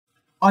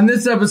On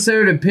this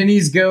episode of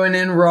Pennies Going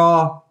In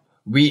Raw,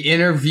 we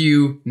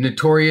interview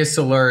Notorious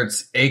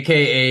Alerts,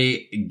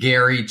 aka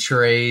Gary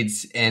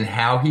Trades, and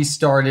how he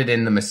started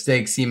and the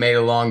mistakes he made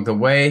along the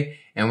way.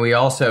 And we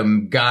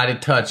also got to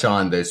touch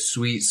on those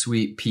sweet,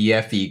 sweet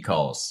PFE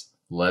calls.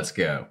 Let's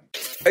go.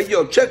 Hey,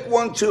 yo, check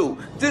 1, 2.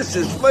 This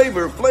is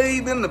Flavor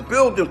Flav in the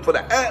building for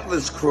the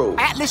Atlas crew.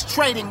 Atlas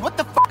Trading, what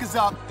the fuck is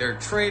up? There are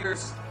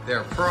traders, there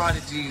are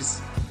prodigies,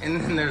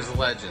 and then there's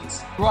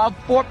legends. We're up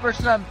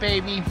 4%,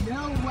 baby.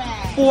 No way.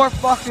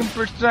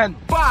 4%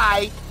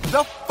 Buy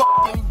the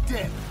fucking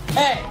dip.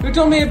 Hey, who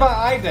told me about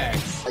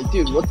IDEX? Like,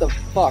 dude, what the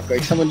fuck?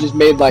 Like, someone just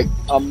made, like,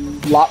 a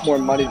lot more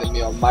money than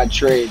me on my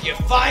trade. You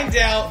find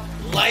out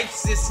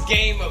life's this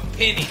game of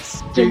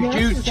pennies. Did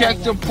you check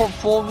the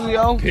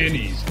portfolio?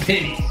 Pennies.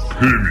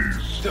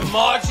 The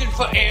margin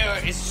for error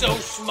is so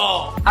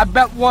small. I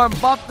bet Warren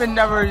Buffett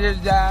never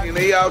did that. And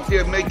they out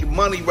there making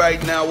money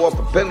right now off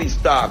of penny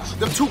stocks.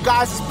 Them two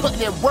guys is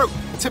putting in work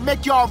to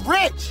make y'all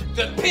rich.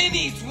 The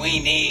pennies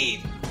we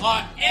need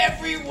are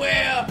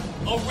everywhere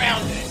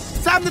around us.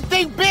 It's time to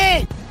think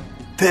big.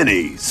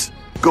 Pennies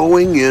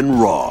Going In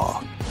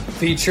Raw.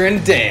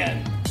 Featuring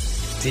Dan,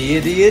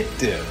 Deity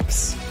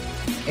Dips,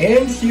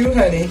 and Hugh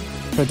Honey.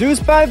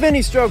 Produced by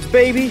Vinny Strokes,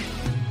 baby.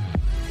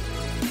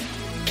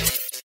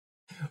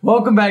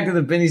 Welcome back to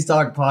the Penny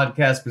Stock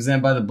Podcast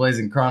presented by the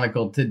Blazing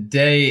Chronicle.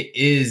 Today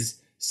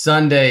is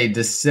Sunday,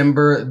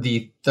 December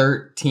the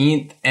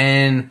 13th.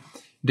 And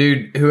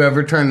dude,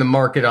 whoever turned the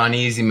market on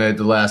easy mode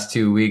the last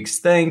 2 weeks,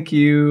 thank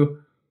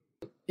you.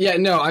 Yeah,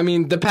 no, I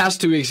mean, the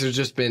past 2 weeks have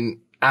just been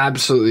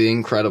absolutely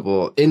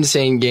incredible.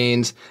 Insane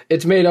gains.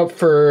 It's made up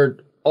for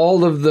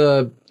all of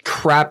the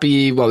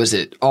crappy, what was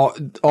it?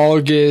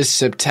 August,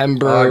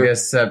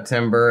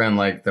 September, and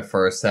like the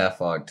first half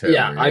of October.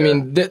 Yeah, I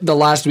mean, the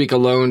last week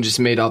alone just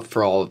made up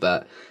for all of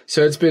that.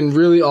 So it's been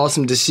really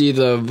awesome to see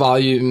the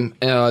volume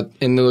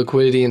and the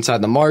liquidity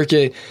inside the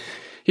market.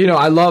 You know,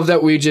 I love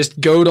that we just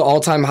go to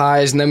all-time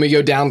highs and then we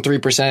go down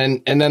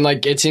 3%. And then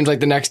like, it seems like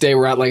the next day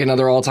we're at like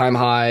another all-time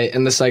high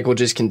and the cycle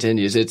just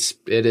continues. It's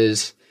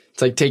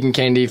like taking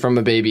candy from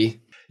a baby.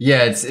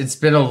 Yeah, it's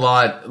been a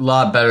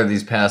lot better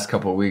these past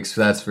couple of weeks,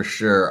 that's for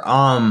sure.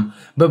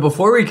 But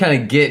before we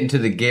kind of get into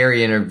the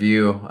Gary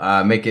interview,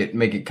 make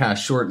it kind of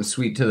short and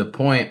sweet to the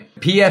point.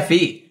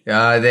 PFE,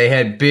 they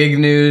had big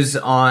news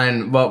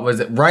on what was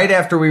it? Right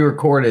after we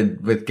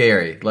recorded with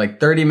Gary, like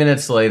 30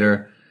 minutes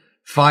later,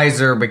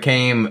 Pfizer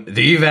became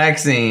the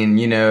vaccine.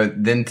 You know,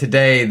 then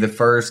today the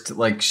first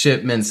like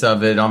shipments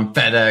of it on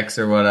FedEx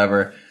or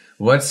whatever.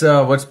 What's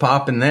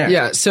popping there?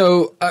 Yeah,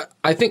 so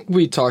I think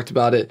we talked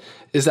about it,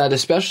 is that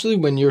especially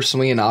when you're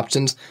swinging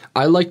options,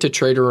 I like to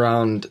trade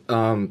around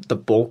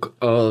the bulk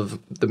of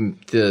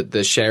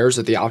the shares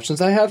of the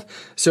options I have.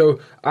 So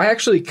I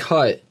actually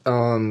cut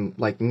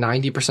like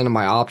 90% of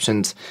my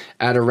options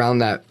at around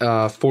that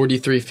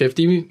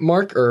 43.50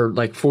 mark, or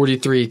like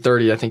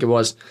 43.30, I think it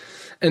was.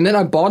 And then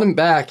I bought them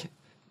back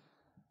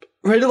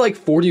right at like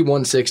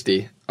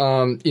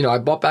 41.60. You know, I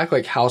bought back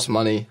like house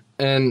money.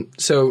 And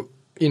so,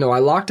 you know, I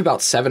locked about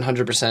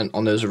 700%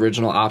 on those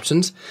original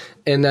options.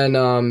 And then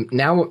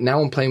now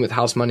I'm playing with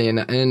house money.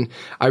 And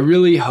I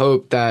really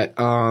hope that,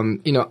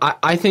 you know,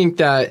 I think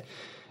that,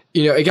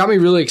 you know, it got me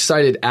really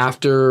excited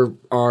after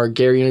our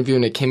Gary interview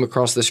and it came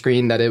across the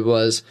screen that it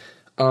was,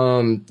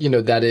 you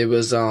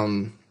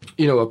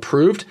know,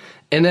 approved.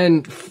 And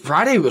then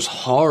Friday was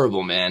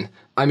horrible, man.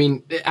 I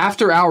mean,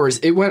 after hours,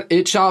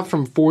 it shot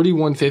from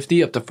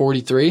 41.50 up to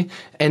 43.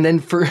 And then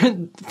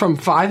from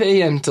 5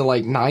 a.m. to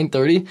like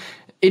 9:30,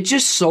 it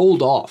just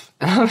sold off.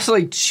 And I was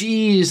like,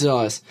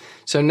 Jesus.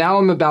 So now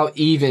I'm about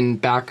even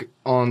back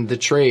on the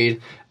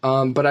trade.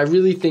 But I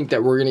really think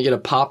that we're going to get a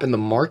pop in the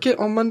market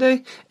on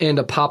Monday and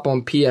a pop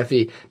on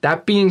PFE.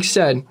 That being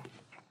said,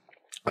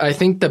 I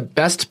think the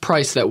best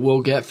price that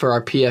we'll get for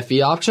our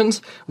PFE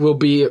options will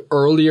be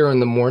earlier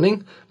in the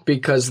morning,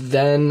 because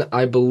then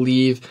I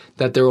believe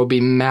that there will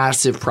be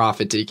massive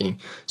profit taking.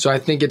 So I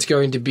think it's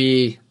going to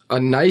be a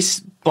nice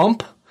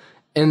bump.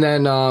 And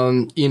then,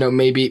 you know,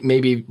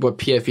 maybe what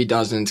PFE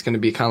does, and it's going to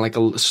be kind of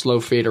like a slow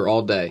fader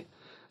all day.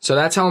 So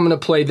that's how I'm going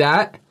to play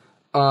that.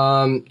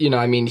 You know,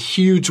 I mean,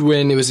 huge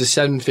win. It was a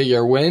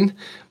 7-figure win.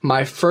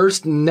 My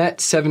first net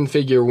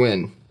 7-figure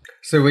win.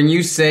 So when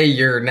you say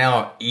you're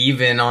now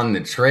even on the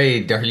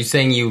trade, are you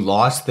saying you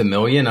lost the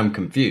million? I'm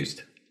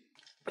confused.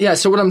 Yeah,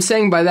 so what I'm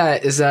saying by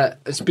that is that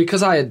it's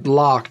because I had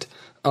locked,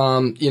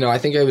 you know, I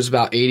think it was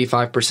about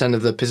 85%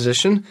 of the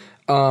position.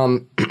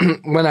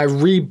 When I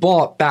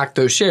rebought back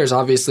those shares,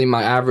 obviously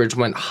my average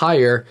went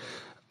higher.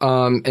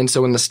 And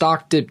so when the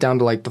stock dipped down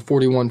to like the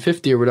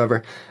 41.50 or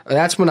whatever,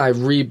 that's when I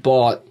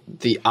rebought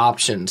the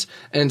options.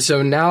 And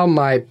so now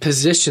my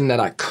position that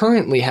I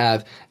currently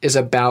have is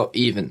about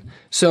even.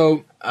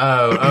 So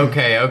oh,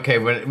 okay.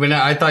 When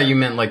I thought you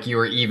meant like you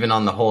were even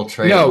on the whole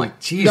trade. No, I'm like,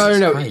 Jesus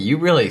no. Christ, you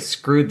really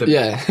screwed the.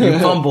 Yeah. You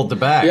fumbled the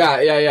bag.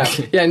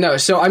 Yeah. No.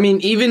 So I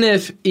mean, even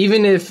if you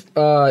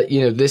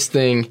know, this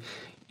thing,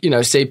 you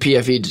know, say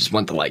PFE just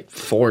went to like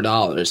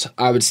 $4,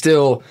 I would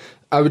still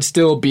I would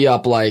still be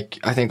up like,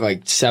 I think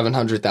like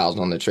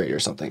 700,000 on the trade or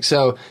something.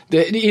 So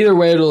either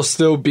way, it'll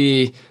still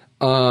be,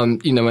 a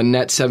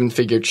net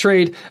 7-figure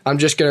trade. I'm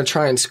just going to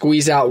try and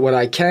squeeze out what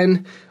I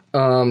can.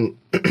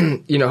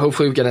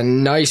 Hopefully we get a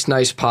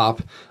nice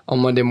pop on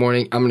Monday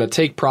morning. I'm going to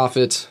take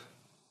profits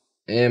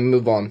and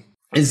move on.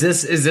 Is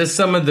this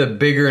some of the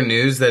bigger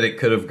news that it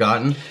could have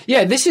gotten?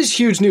 Yeah, this is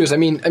huge news. I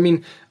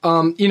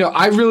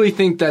really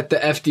think that the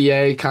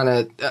FDA kind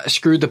of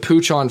screwed the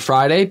pooch on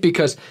Friday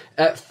because,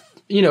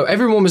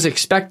 everyone was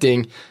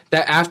expecting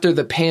that after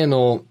the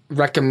panel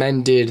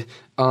recommended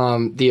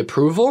the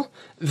approval,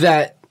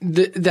 that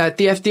the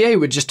FDA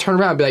would just turn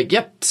around and be like,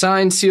 yep,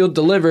 signed, sealed,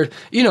 delivered,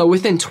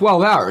 within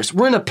 12 hours.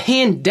 We're in a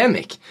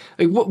pandemic.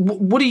 Like,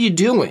 what are you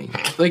doing?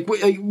 Like,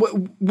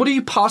 what are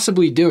you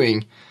possibly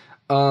doing?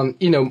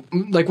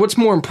 What's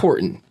more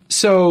important?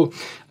 So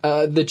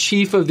the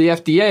chief of the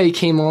FDA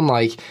came on,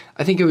 I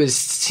think it was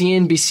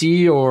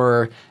CNBC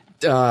or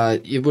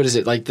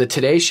the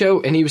Today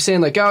Show, and he was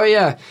saying oh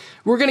yeah,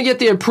 we're going to get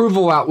the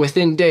approval out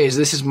within days.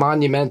 This is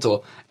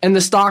monumental. And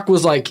the stock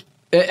was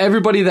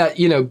everybody that,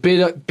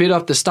 bid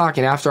up the stock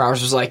in after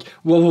hours was like,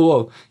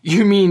 whoa.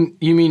 You mean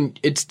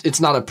it's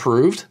not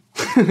approved?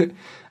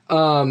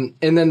 And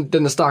then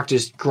the stock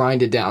just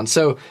grinded down.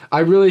 So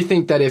I really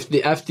think that if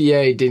the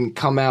FDA didn't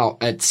come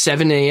out at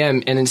 7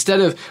 a.m. and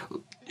instead of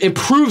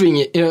approving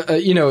it,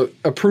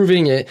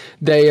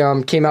 they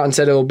came out and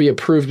said it will be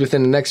approved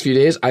within the next few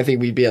days, I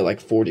think we'd be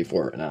at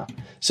 44 right now.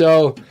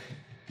 So,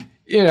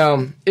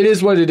 it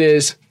is what it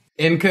is.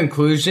 In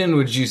conclusion,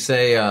 would you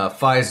say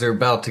Pfizer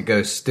about to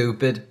go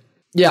stupid?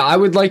 Yeah, I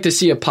would like to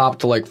see a pop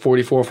to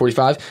 44,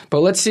 45, but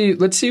let's see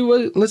what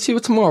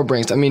tomorrow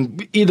brings. I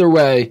mean, either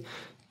way,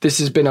 this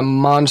has been a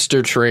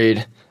monster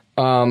trade.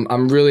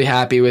 I'm really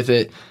happy with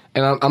it,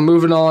 and I'm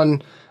moving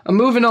on.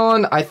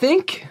 I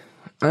think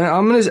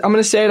I'm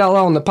gonna say it out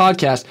loud on the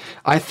podcast.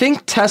 I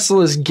think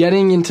Tesla is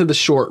getting into the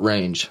short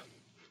range.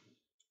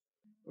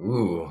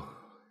 Ooh,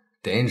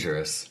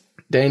 dangerous.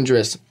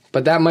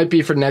 But that might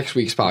be for next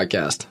week's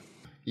podcast.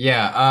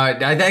 Yeah,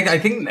 I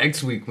think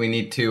next week we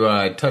need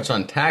to touch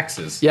on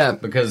taxes. Yeah,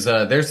 because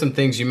there's some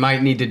things you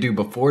might need to do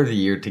before the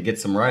year to get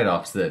some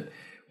write-offs that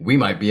we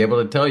might be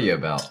able to tell you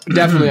about.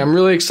 Definitely. I'm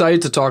really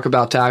excited to talk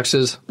about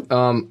taxes.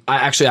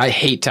 I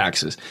hate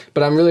taxes,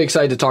 but I'm really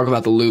excited to talk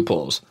about the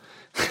loopholes.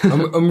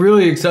 I'm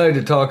really excited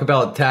to talk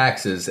about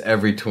taxes,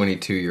 every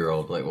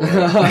 22-year-old.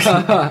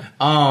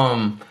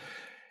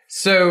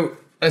 So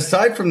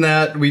aside from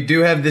that, we do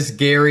have this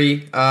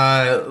Gary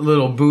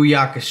little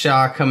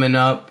booyakasha coming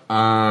up.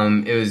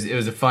 It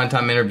was a fun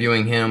time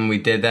interviewing him. We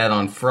did that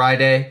on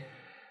Friday.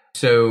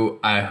 So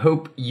I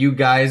hope you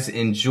guys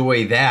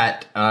enjoy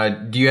that.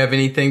 Do you have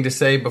anything to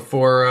say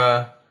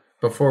before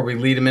we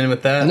lead them in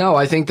with that? No,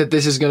 I think that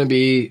this is going to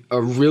be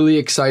a really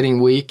exciting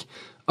week.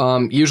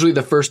 Usually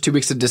the first 2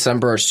 weeks of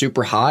December are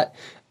super hot,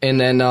 and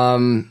then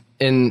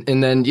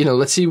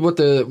let's see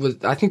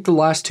I think the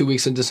last 2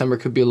 weeks of December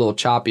could be a little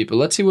choppy, but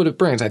let's see what it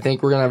brings. I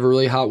think we're gonna have a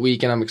really hot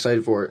week, and I'm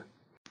excited for it.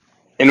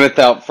 And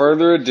without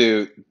further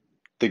ado,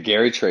 the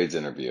Gary Trades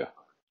interview.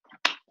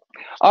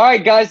 All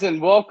right, guys,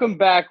 and welcome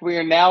back. We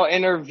are now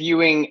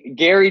interviewing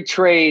Gary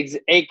Trades,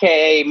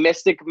 a.k.a.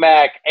 Mystic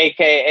Mac,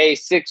 a.k.a.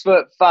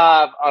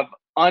 6'5" of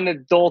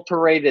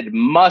unadulterated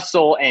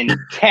muscle and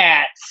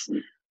cats.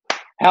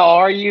 How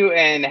are you,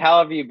 and how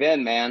have you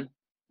been, man?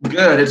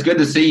 Good. It's good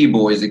to see you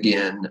boys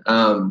again.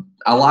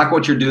 I like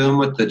what you're doing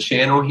with the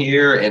channel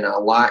here, and I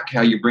like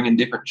how you're bringing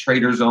different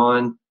traders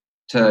on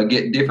to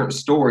get different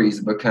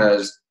stories,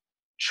 because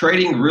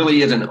trading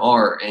really is an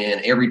art,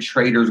 and every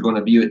trader is going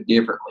to view it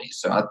differently.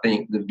 So I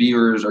think the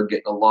viewers are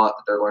getting a lot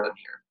that they're learning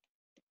here.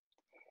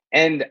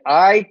 And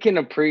I can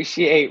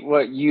appreciate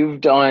what you've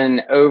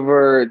done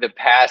over the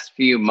past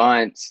few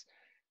months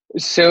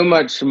so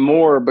much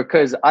more,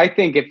 because I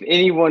think if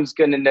anyone's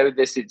going to know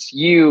this, it's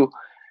you.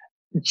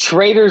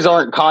 Traders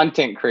aren't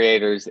content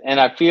creators, and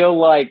I feel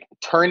like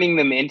turning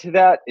them into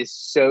that is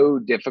so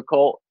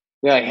difficult.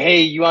 You're like, hey,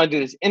 you want to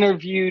do this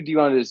interview? Do you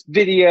want to do this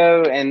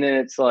video? And then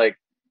it's like,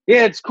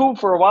 yeah, it's cool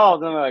for a while.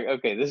 Then they're like,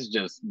 okay, this is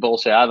just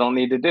bullshit. I don't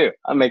need to do.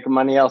 I'm making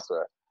money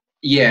elsewhere.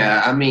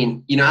 Yeah, I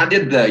mean, I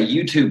did the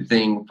YouTube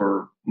thing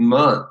for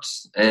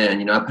months,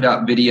 and, I put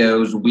out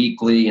videos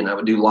weekly, and I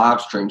would do live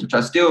streams, which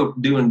I still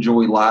do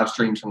enjoy live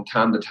streams from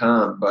time to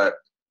time, but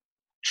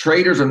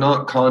traders are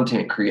not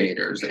content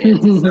creators,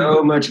 and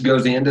so much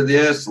goes into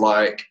this.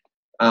 I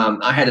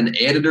had an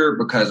editor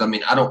because,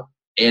 I don't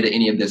edit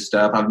any of this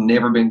stuff. I've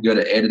never been good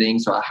at editing,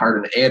 so I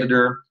hired an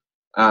editor.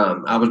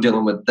 I was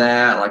dealing with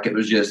that. It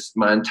was just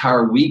my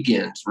entire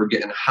weekends were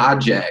getting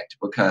hijacked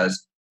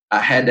because I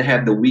had to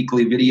have the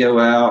weekly video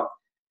out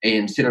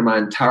and sit on my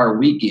entire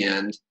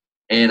weekend,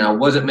 and I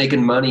wasn't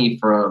making money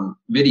from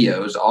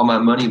videos. All my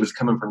money was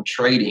coming from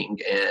trading,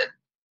 and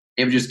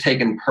it was just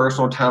taking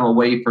personal time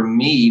away from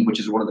me, which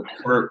is one of the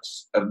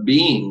perks of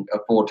being a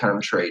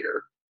full-time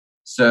trader.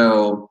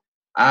 So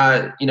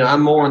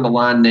I'm more on the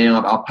line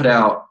now. I'll put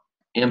out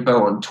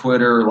info on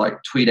Twitter,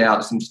 tweet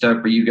out some stuff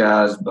for you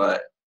guys,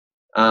 but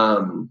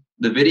the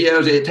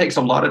videos, it takes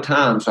a lot of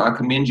time, so I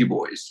commend you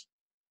boys.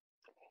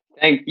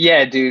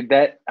 Yeah, dude,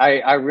 that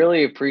I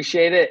really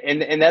appreciate it.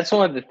 And that's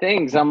one of the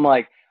things I'm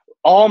like,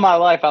 all my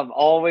life I've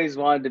always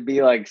wanted to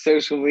be like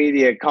social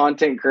media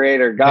content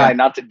creator guy, Yeah.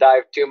 not to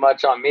dive too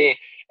much on me.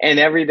 And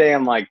every day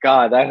I'm like,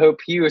 God, I hope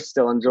he was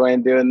still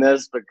enjoying doing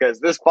this, because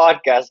this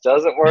podcast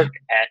doesn't work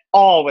at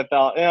all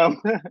without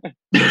him.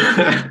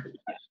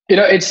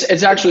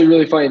 It's actually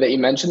really funny that you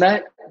mentioned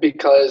that,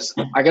 because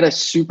I got a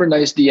super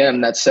nice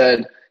DM that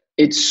said,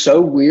 it's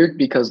so weird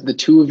because the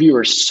two of you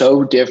are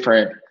so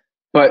different,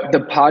 but the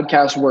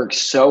podcast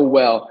works so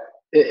well.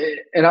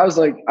 And I was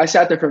like, I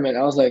sat there for a minute.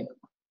 I was like,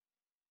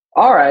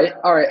 all right.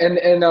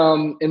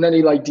 And then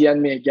he like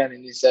DM'd me again,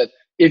 and he said,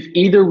 if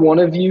either one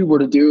of you were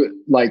to do it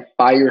like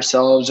by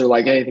yourselves or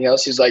like anything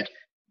else, he's like,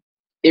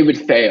 it would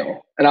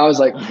fail. And I was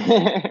like,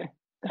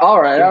 all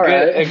right.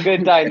 A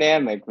good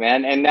dynamic,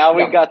 man. And now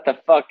we got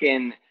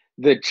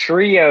the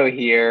trio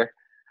here.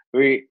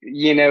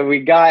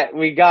 We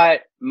got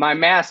my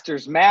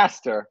master's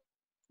master,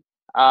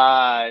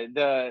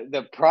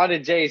 the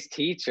protege's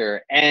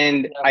teacher.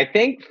 And I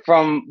think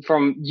from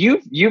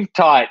you've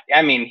taught,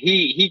 I mean,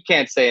 he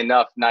can't say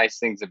enough nice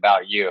things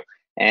about you.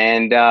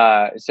 And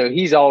so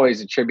he's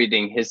always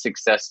attributing his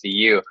success to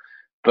you.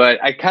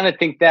 But I kind of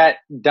think that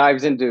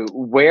dives into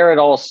where it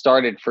all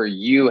started for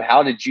you.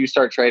 How did you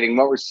start trading?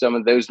 What were some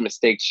of those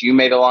mistakes you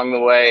made along the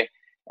way?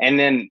 And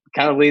then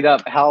kind of lead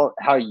up how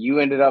you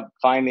ended up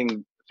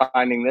finding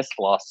this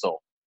lost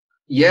soul.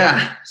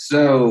 Yeah.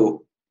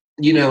 So,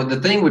 the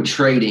thing with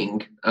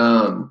trading,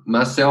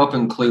 myself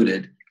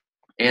included,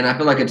 and I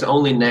feel like it's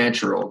only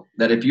natural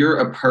that if you're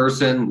a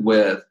person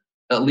with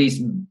at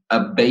least a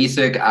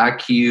basic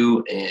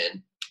IQ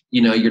and,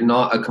 you're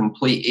not a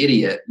complete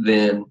idiot,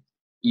 then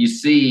you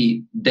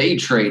see day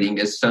trading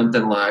as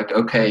something like,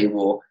 okay,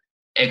 well,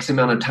 X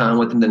amount of time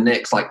within the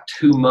next like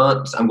 2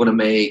 months, I'm going to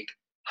make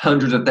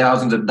hundreds of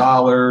thousands of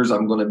dollars.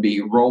 I'm going to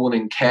be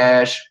rolling in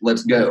cash.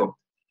 Let's go.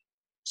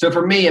 So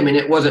for me, I mean,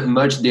 it wasn't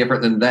much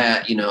different than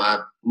that. I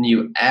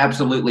knew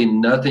absolutely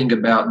nothing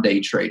about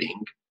day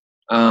trading.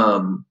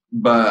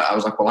 But I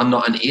was like, well, I'm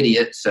not an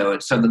idiot, so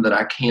it's something that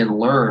I can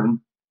learn.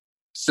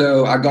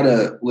 So I got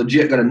a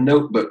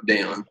notebook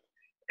down,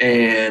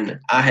 and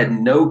I had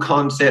no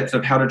concepts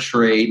of how to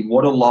trade,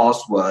 what a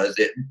loss was.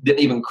 It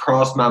didn't even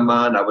cross my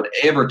mind I would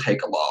ever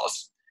take a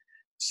loss.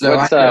 So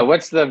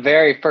what's the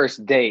very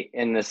first date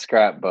in this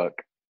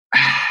scrapbook?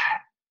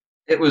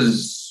 It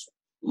was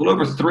a little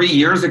over 3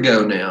 years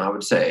ago now, I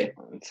would say.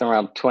 It's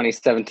around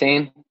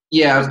 2017?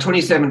 Yeah, it was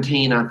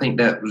 2017. I think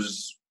that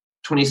was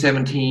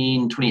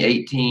 2017,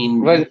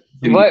 2018.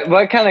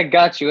 What kind of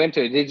got you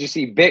into it? Did you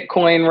see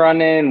Bitcoin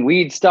running,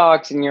 weed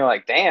stocks, and you're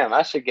like, damn,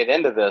 I should get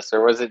into this?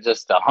 Or was it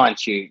just a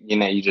hunch you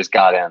just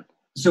got in?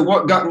 So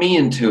what got me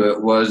into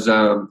it was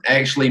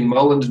actually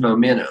Mullen's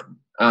Momentum.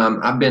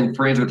 I've been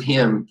friends with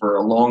him for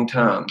a long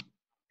time,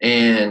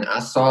 and I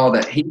saw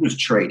that he was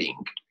trading.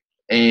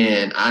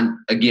 And I,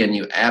 again,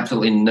 knew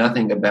absolutely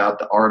nothing about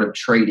the art of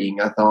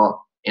trading. I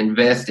thought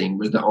investing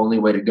was the only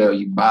way to go.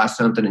 You buy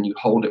something and you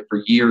hold it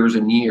for years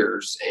and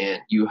years, and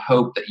you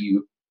hope that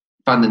you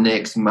find the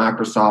next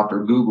Microsoft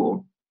or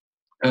Google.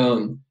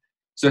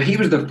 So he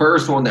was the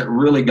first one that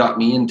really got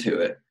me into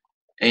it.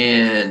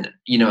 And,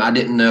 I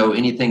didn't know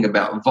anything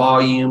about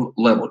volume,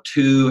 level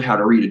 2, how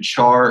to read a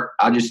chart.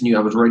 I just knew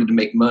I was ready to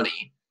make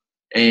money.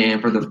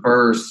 And for the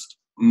first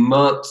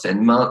months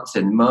and months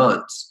and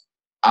months,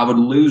 I would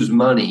lose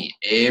money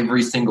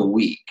every single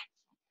week.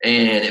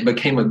 And it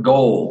became a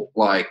goal,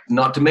 like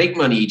not to make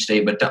money each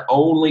day, but to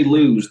only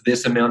lose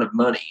this amount of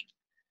money.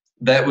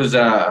 That was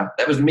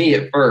me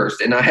at first.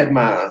 And I had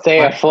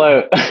stay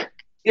afloat.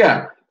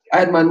 Yeah. I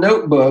had my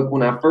notebook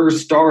when I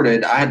first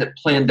started. I had it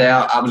planned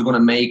out. I was going to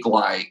make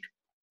like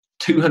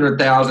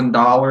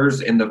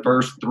 $200,000 in the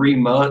first 3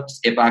 months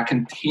if I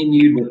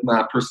continued with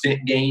my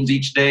percent gains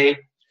each day.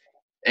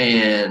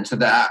 And so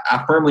that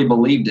I firmly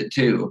believed it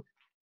too.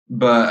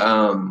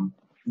 But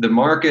the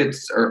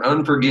markets are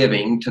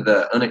unforgiving to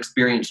the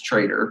unexperienced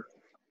trader,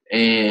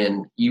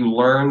 and you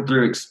learn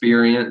through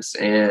experience.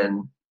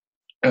 And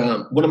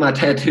one of my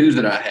tattoos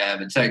that I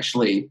have, it's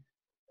actually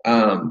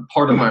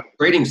part of my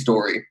trading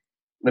story.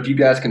 I don't know if you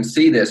guys can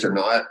see this or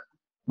not,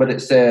 but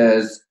it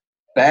says,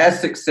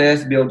 fast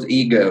success builds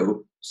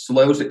ego,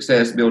 slow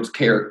success builds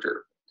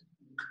character.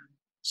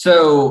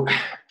 So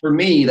for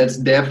me, that's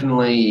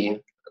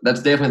definitely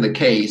the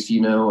case,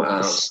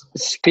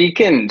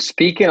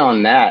 Speaking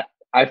on that,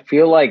 I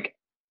feel like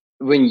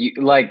when you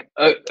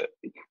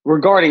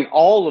regarding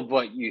all of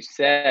what you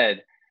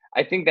said,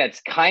 I think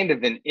that's kind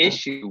of an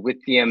issue with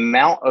the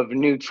amount of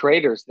new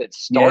traders that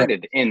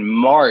started in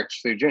March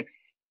through June.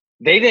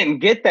 They didn't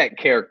get that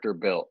character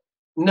built.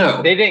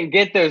 No. They didn't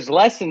get those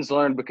lessons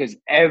learned because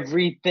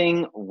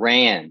everything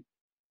ran.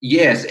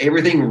 Yes,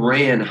 everything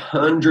ran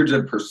hundreds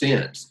of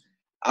percents.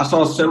 I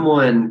saw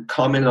someone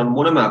comment on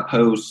one of my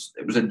posts,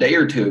 it was a day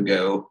or two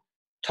ago,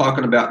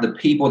 talking about the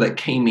people that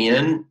came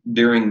in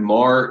during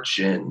March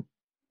and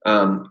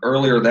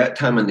earlier that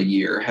time in the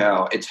year,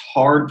 how it's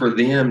hard for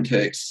them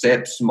to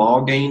accept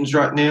small gains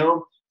right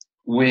now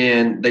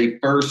when they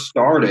first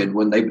started,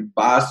 when they would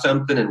buy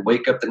something and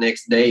wake up the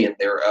next day and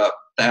they're up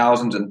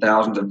thousands and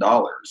thousands of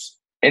dollars.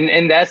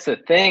 And that's the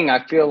thing.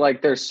 I feel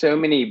like there's so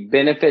many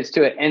benefits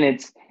to it, and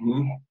it's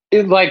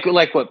like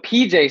what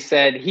PJ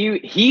said.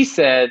 He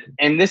said,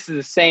 and this is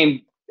the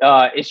same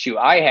issue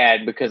I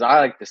had because I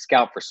like to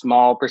scout for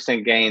small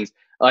percent gains.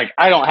 Like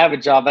I don't have a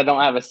job, I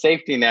don't have a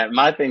safety net.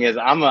 My thing is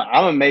I'm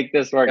gonna make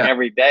this work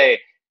every day,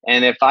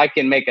 and if I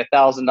can make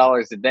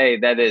 $1,000 a day,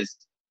 that is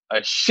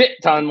a shit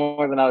ton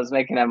more than I was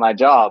making at my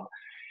job.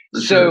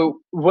 So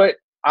what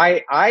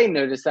I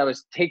noticed, I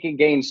was taking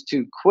gains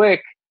too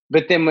quick.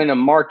 But then when a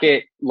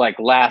market like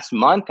last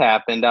month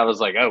happened, I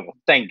was like, oh, well,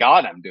 thank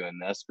God I'm doing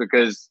this,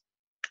 because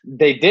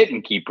they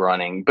didn't keep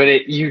running.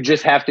 But you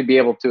just have to be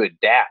able to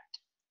adapt.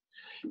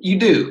 You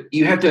do.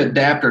 You have to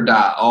adapt or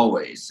die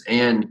always.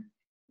 And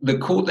the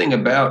cool thing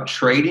about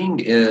trading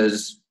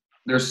is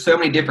there's so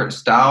many different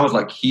styles.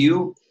 Like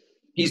Hugh,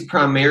 he's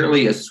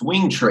primarily a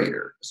swing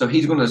trader. So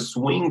he's going to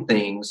swing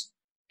things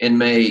and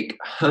make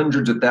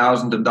hundreds of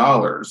thousands of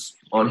dollars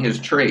on his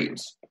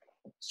trades.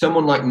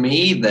 Someone like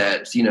me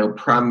that's,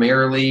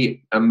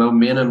 primarily a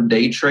momentum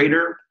day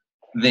trader,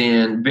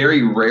 then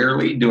very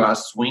rarely do I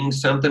swing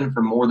something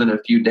for more than a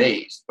few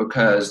days,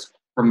 because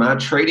for my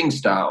trading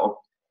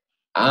style,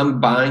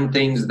 I'm buying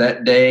things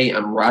that day.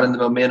 I'm riding the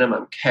momentum.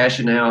 I'm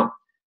cashing out.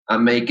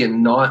 I'm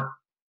making not,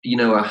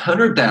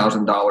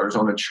 $100,000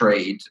 on a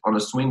trade, on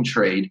a swing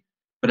trade.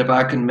 But if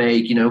I can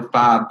make, $5,000,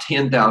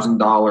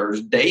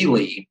 $10,000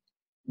 daily,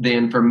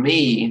 then for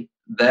me,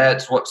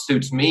 that's what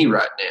suits me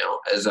right now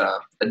as a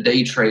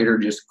day trader,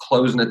 just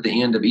closing at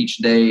the end of each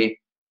day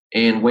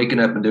and waking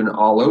up and doing it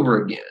all over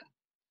again.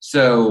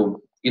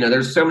 So,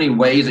 there's so many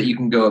ways that you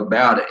can go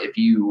about it. If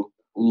you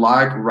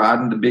like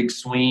riding the big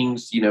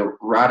swings,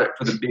 ride it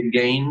for the big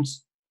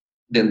gains,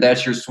 then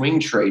that's your swing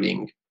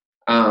trading.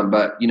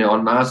 But,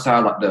 on my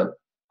side, like the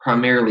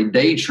primarily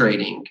day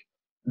trading,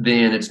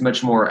 then it's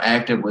much more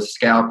active with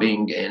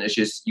scalping, and it's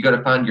just, you got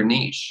to find your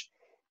niche.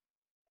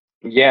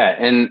 Yeah,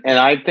 and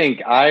I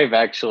think I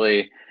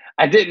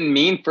didn't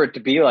mean for it to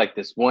be like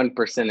this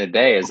 1% a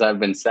day, as I've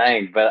been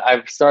saying, but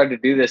I've started to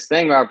do this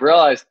thing where I've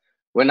realized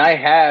when I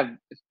have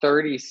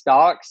 30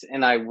 stocks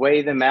and I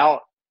weigh them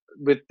out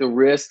with the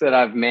risk that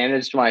I've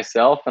managed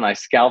myself, and I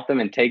scalp them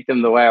and take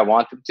them the way I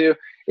want them to,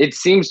 it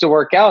seems to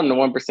work out in the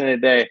 1% a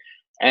day.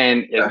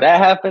 And if that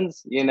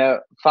happens,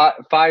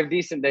 five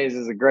decent days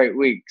is a great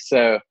week.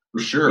 So, for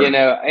sure, and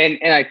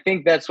I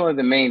think that's one of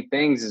the main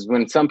things is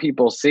when some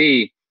people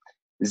see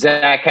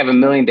Zach have a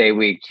 1,000,000-day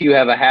week, you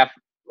have a half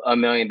a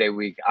 1,000,000-day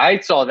week. I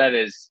saw that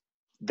as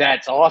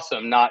that's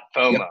awesome, not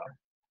FOMO. Yep.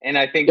 And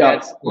I think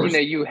that's,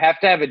 you have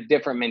to have a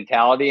different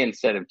mentality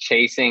instead of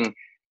chasing.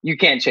 You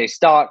can't chase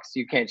stocks.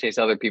 You can't chase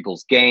other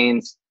people's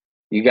gains.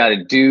 You got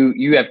to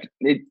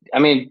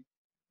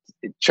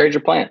trade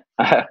your plan.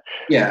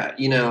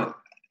 Yeah.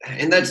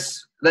 And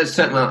that's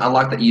something I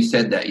like that you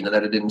said that,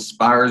 that it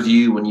inspires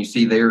you when you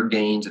see their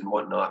gains and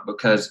whatnot,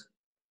 because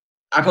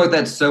I feel like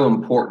that's so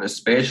important,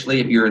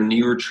 especially if you're a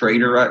newer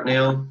trader right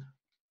now.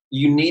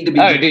 You need to be.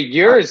 Oh, dude,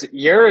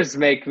 yours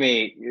make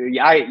me.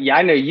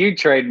 I know you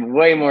trade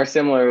way more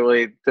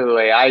similarly to the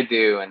way I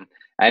do, and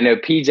I know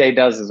PJ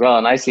does as well.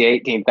 And I see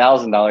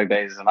 $18,000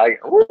 days, and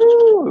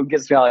it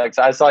gets me all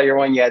excited. I saw your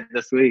one you had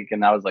this week,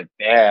 and I was like,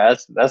 yeah,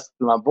 that's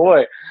my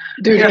boy,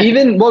 dude.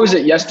 Even what was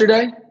it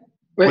yesterday?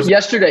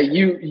 Yesterday,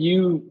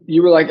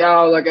 you were like,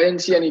 oh, like I didn't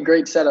see any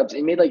great setups.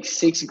 He made like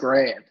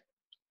 $6,000.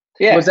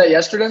 Yeah. Was that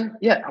yesterday?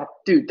 Yeah.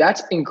 Dude,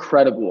 that's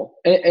incredible.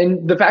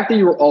 And the fact that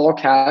you were all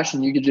cash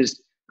and you could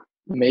just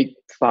make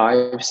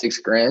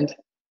 $5,000-$6,000,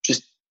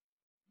 just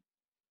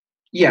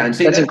and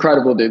see, that's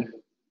incredible, dude.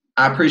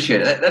 I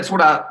appreciate it. That's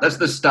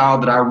the style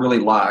that I really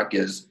like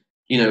is,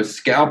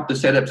 scalp the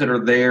setups that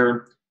are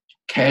there,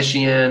 cash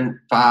in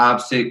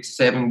 $5,000,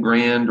 $6,000,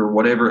 $7,000 or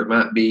whatever it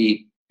might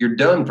be. You're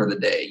done for the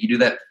day. You do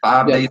that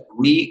 5 days a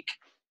week.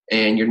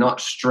 And you're not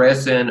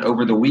stressing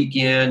over the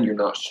weekend. You're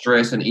not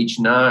stressing each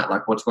night,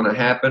 like what's going to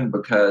happen,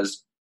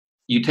 because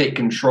you take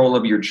control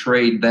of your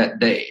trade that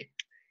day.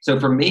 So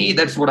for me,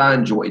 that's what I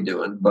enjoy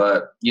doing.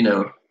 But,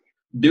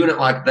 doing it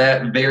like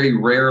that, very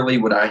rarely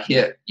would I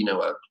hit,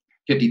 a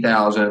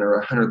 $50,000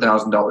 or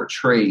 $100,000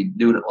 trade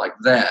doing it like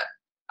that.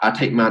 I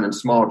take mine in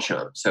small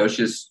chunks. So it's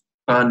just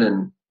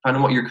finding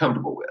what you're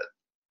comfortable with.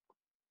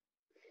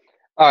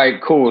 All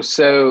right, cool.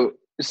 So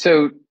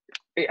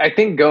I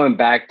think going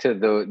back to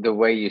the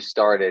way you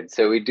started,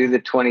 so we do the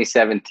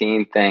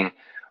 2017 thing.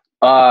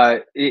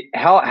 How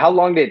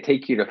long did it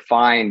take you to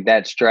find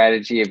that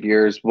strategy of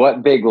yours?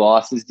 What big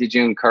losses did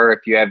you incur?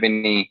 If you have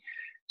any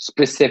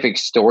specific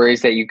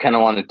stories that you kind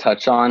of want to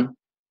touch on?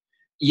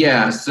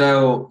 Yeah,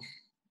 so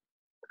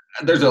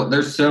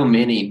there's so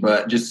many,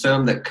 but just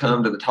some that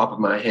come to the top of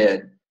my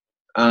head.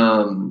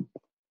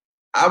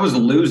 I was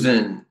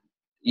losing,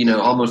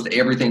 almost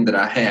everything that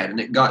I had, and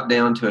it got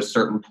down to a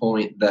certain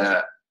point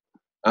that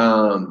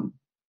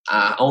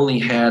I only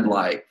had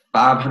like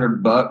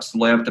 $500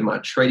 left in my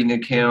trading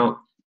account.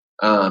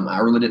 I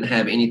really didn't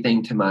have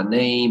anything to my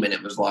name, and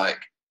it was like,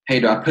 hey,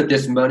 do I put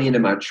this money into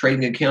my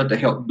trading account to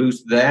help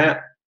boost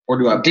that, or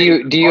do I? Do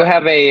you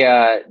have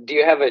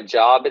a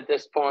job at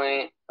this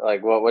point?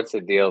 Like what's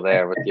the deal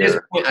there with at this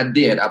point? I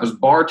did. I was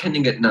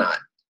bartending at night.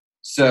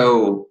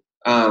 So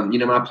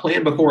my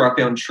plan before I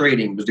found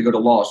trading was to go to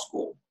law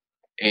school,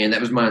 and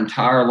that was my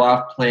entire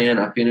life plan.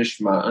 I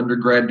finished my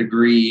undergrad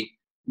degree,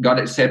 got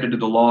accepted to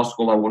the law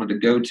school I wanted to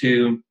go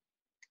to,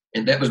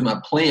 and that was my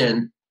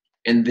plan.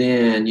 And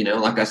then,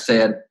 like I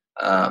said,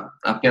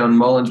 I found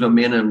Mullins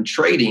Momentum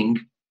Trading,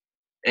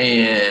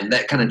 and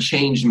that kind of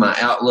changed my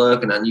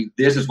outlook, and I knew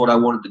this is what I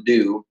wanted to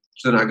do.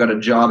 So then I got a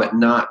job at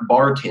night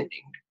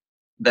bartending.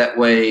 That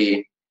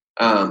way,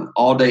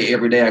 all day,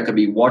 every day, I could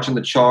be watching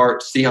the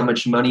chart, see how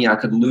much money I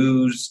could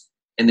lose,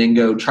 and then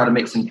go try to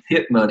make some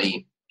tip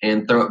money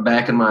and throw it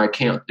back in my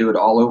account, do it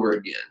all over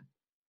again.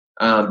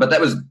 But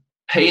that was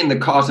paying the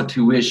cost of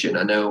tuition.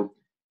 I know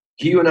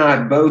you and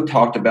I both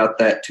talked about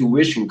that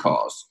tuition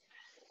cost.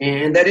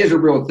 And that is a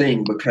real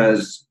thing,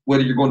 because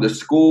whether you're going to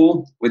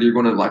school, whether you're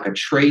going to like a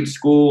trade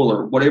school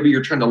or whatever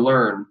you're trying to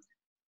learn,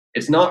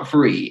 it's not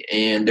free,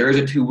 and there is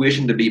a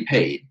tuition to be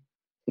paid.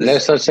 No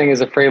such thing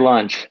as a free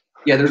lunch.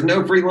 Yeah, there's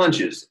no free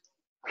lunches.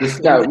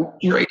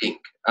 Trading.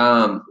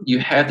 You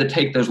have to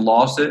take those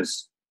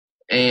losses,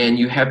 and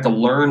you have to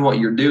learn what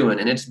you're doing,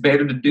 and it's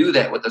better to do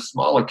that with a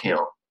small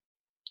account.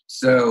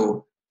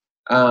 So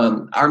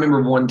I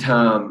remember one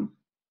time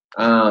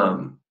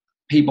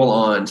people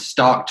on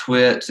Stock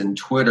Twits and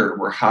Twitter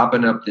were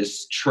hopping up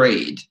this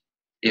trade.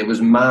 It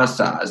was My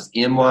Size,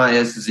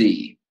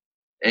 MYSZ.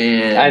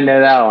 And I know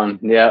that one.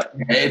 Yeah.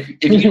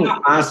 If you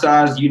know My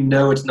Size, you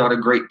know it's not a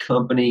great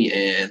company,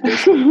 and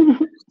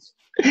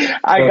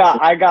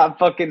I got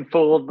fucking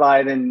fooled by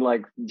it in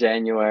like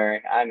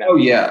January. I know. Oh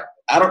yeah,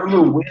 I don't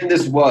remember when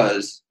this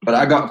was, but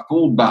I got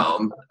fooled by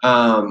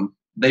them.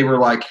 They were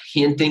like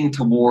hinting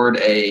toward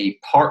a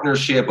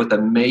partnership with a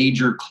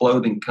major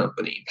clothing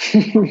company,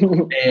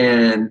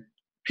 and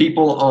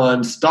people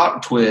on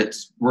Stock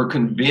Twits were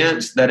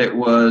convinced that it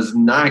was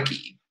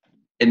Nike.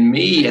 And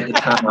me at the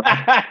time,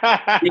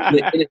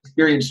 the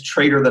inexperienced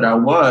trader that I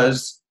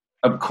was,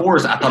 of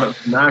course, I thought it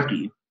was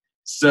Nike.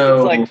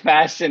 So it's like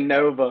Fashion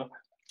Nova.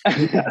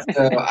 Yeah,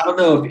 so I don't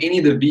know if any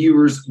of the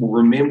viewers will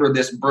remember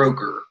this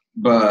broker,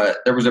 but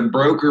there was a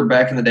broker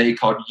back in the day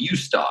called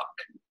Ustock.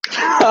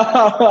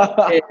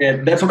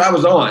 And that's what I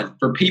was on.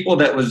 For people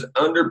that was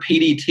under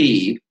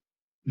PDT,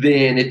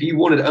 then if you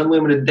wanted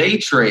unlimited day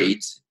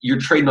trades, you're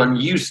trading on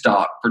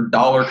Ustock for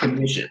dollar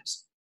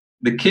commissions.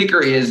 The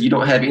kicker is you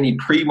don't have any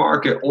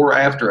pre-market or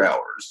after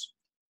hours.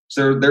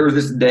 So there was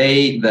this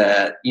day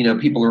that,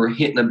 people were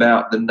hinting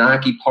about the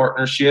Nike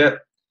partnership,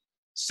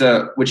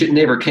 which it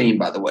never came,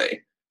 by the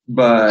way.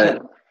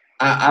 But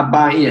I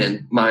buy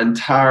in my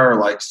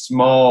entire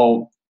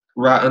small,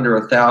 right under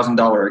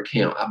 $1,000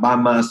 account. I buy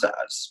My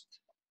Size,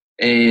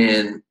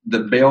 and the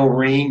bell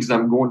rings.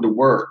 I'm going to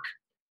work.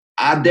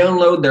 I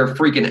download their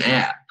freaking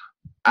app.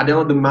 I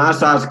download the My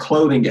Size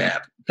clothing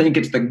app. Think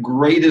it's the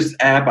greatest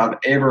app I've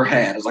ever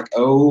had. It's like,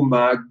 oh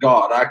my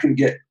God, I can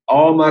get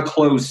all my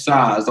clothes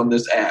sized on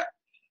this app.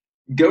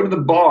 Go to the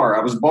bar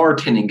I was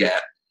bartending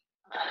at.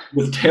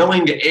 Was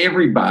telling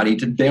everybody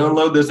to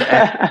download this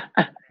app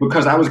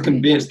because I was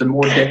convinced the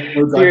more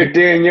downloads You're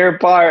doing your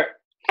part.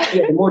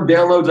 Yeah, the more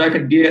downloads I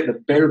could get, the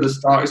better the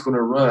stock is going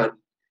to run.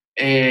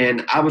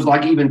 And I was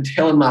even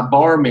telling my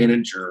bar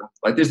manager,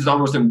 this is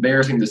almost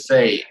embarrassing to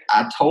say.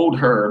 I told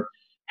her,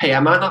 hey, I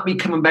might not be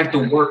coming back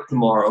to work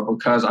tomorrow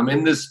because I'm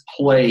in this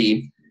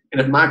play, and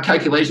if my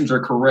calculations are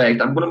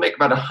correct, I'm going to make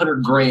about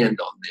 $100,000 on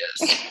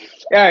this.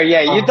 Oh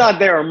yeah, you thought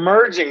they were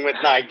merging with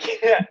Nike.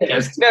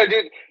 Yes. No,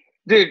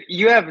 dude,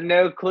 you have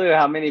no clue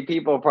how many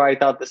people probably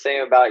thought the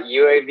same about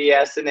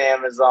UAVS and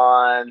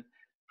Amazon.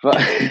 So,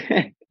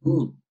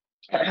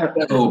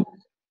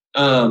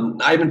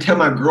 I even tell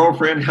my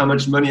girlfriend how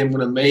much money I'm going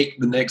to make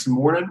the next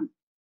morning,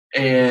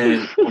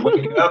 and I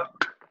wake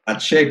up, I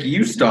check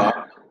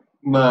Ustock.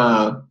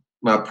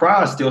 My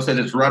price still says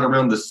it's right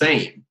around the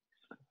same.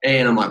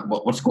 And I'm like,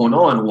 what's going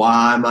on?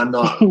 Why am I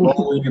not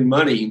rolling in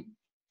money?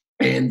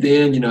 And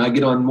then, I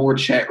get on more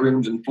chat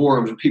rooms and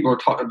forums, and people are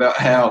talking about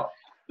how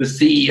the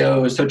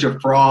CEO is such a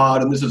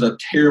fraud and this is a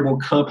terrible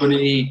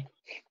company,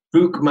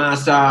 Fook My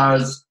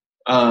Size,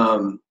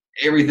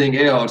 everything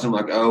else. I'm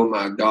like, oh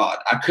my God,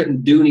 I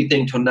couldn't do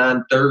anything till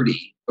 9:30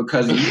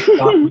 because you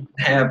didn't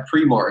have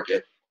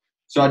pre-market.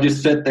 So I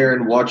just sat there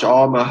and watch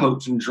all my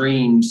hopes and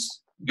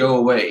dreams go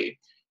away.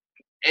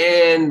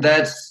 And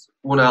that's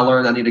when I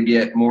learned I need to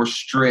get more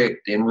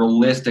strict and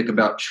realistic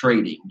about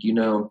trading.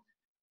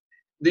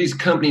 These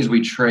companies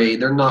we trade,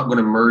 they're not going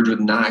to merge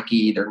with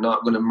Nike. They're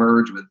not going to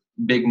merge with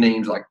big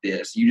names like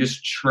this. You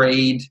just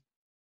trade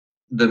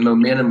the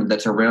momentum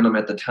that's around them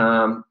at the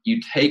time. You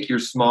take your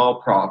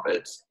small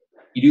profits.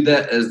 You do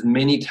that as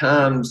many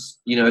times,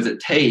 as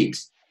it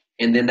takes,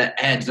 and then that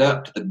adds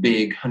up to the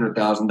big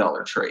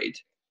 $100,000 trade.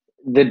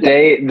 The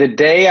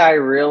day I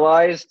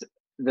realized,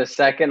 the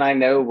second I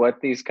know what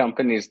these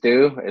companies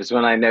do is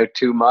when I know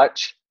too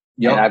much.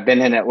 Yep. And I've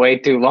been in it way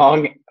too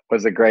long. It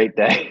was a great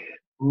day.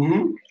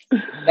 Mm-hmm.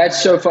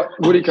 That's so fun.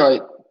 What do you call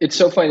it? It's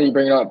so funny that you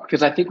bring it up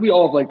because I think we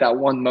all have that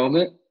one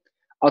moment.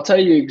 I'll tell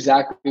you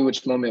exactly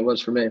which moment it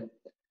was for me.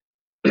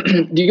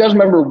 Do you guys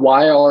remember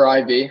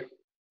YRIV?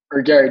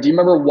 Or Gary, do you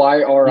remember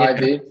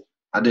YRIV? Yeah,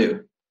 I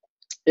do.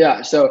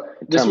 Yeah, so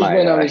this Turn was my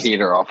when I was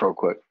heater off real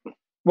quick.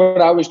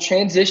 when I was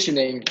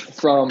transitioning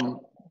from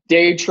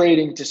day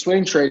trading to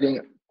swing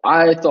trading.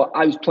 I thought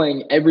I was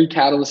playing every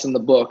catalyst in the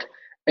book.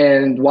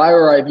 And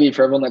YRIV,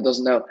 for everyone that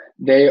doesn't know,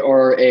 they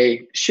are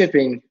a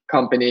shipping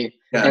company,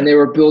 and they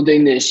were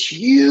building this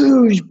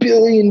huge $1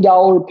 billion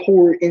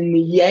port in the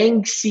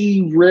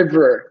Yangtze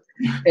River.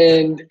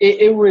 And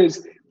it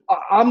was,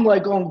 I'm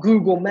like on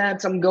Google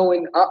Maps. I'm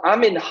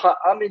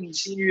in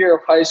senior year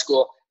of high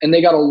school, and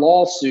they got a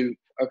lawsuit.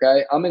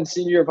 Okay, I'm in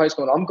senior year of high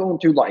school, and I'm going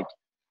through like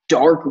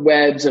dark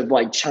webs of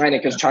like China,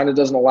 because China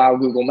doesn't allow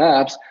Google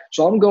Maps.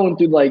 So I'm going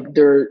through like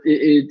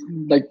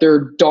their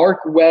dark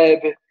web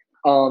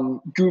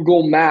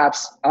Google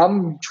Maps.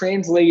 I'm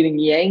translating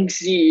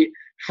Yangtze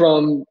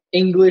from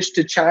English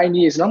to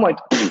Chinese, and I'm like,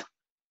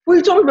 what are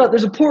you talking about?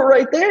 There's a port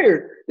right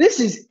there. This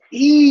is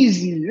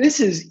easy.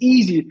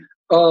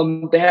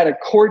 They had a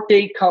court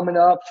date coming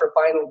up for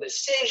final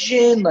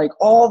decision, like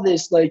all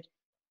this.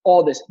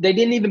 They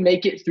didn't even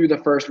make it through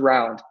the first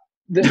round.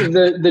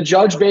 The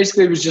judge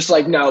basically was just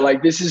like, no,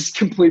 like this is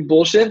complete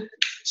bullshit.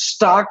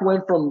 Stock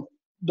went from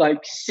like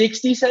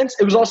 60 cents.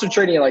 It was also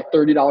trading at like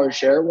 $30 a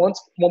share at one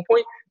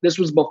point. This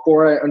was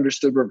before I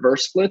understood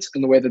reverse splits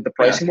and the way that the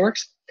pricing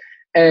works.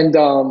 And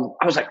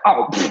I was like,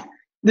 oh,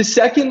 the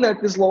second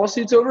that this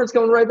lawsuit's over, it's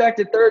going right back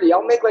to 30.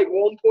 I'll make like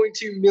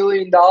 $1.2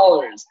 million.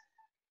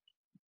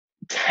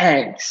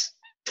 Tanks.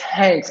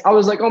 I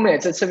was like, oh man,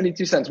 it's at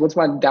 72 cents. What's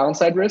my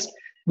downside risk?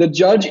 The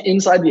judge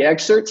inside the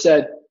excerpt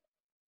said,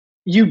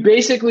 you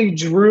basically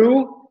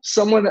drew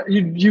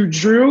you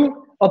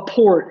drew a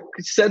port,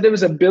 said there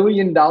was $1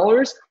 billion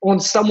on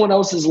someone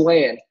else's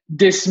land.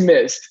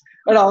 Dismissed.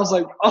 And I was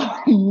like,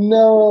 oh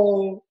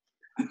no.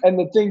 And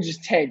the thing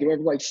just tanked. It went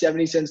from like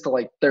 70 cents to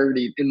like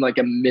 30 in like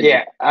a minute.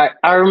 Yeah,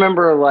 I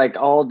remember like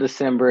all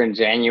December and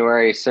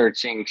January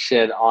searching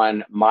shit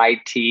on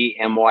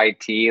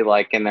MYT,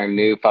 like in their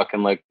new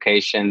fucking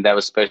location that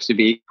was supposed to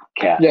be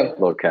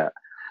little cat.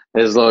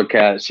 This little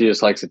cat, she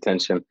just likes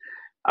attention.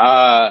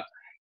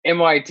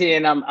 MYT,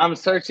 and I'm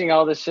searching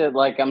all this shit,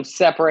 like I'm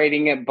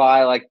separating it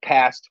by like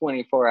past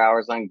 24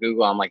 hours on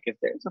Google. I'm like, if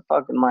there's a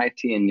fucking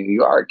MYT in New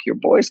York, your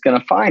boy's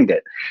gonna find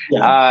it.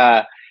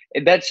 Yeah.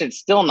 That shit's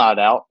still not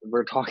out.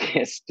 We're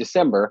talking it's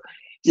December.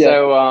 Yeah.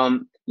 So I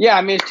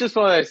mean, it's just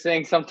one of those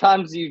things.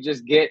 Sometimes you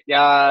just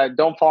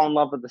don't fall in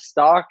love with the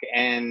stock,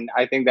 and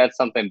I think that's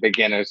something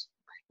beginners.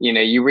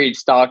 You read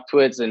stock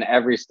twits, and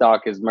every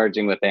stock is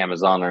merging with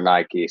Amazon or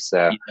Nike.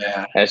 So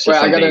that's just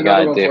something you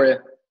gotta do. For you.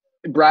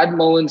 Brad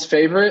Mullen's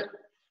favorite,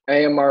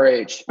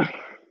 AMRH.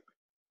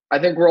 I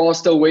think we're all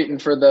still waiting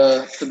for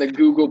the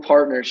Google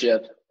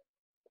partnership.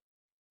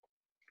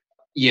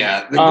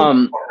 Yeah, the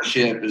Google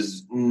partnership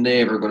is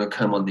never going to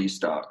come on these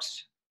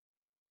stocks.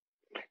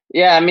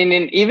 Yeah, I mean,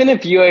 and even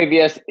if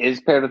UAVS is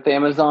paired with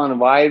Amazon,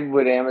 why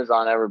would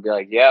Amazon ever be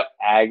like, yep,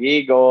 Ag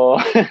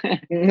Eagle?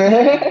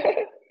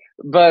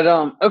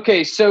 But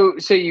okay, so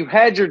you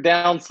had your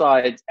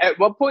downsides. At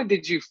what point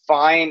did you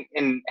find,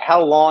 and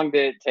how long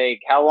did it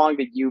take? How long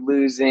did you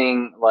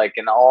losing, like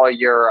in all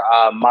your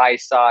my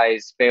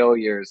size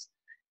failures?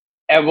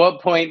 At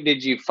what point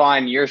did you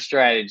find your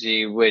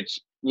strategy, which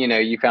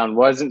you found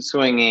wasn't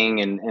swinging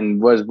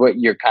and was what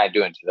you're kind of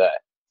doing today,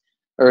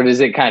 or does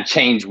it kind of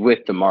change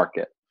with the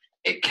market?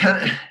 It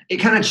kind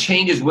of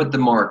changes with the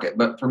market,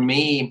 but for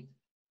me,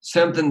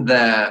 something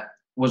that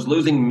was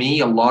losing me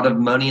a lot of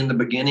money in the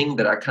beginning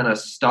that I kind of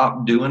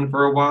stopped doing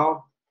for a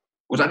while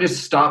was I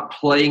just stopped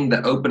playing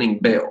the opening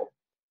bell.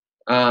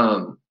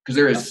 Because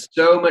there is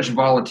so much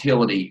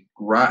volatility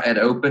right at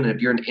open. And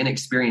if you're an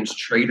inexperienced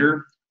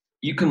trader,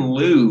 you can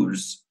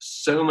lose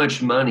so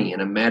much money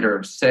in a matter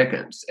of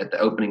seconds at the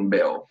opening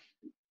bell.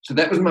 So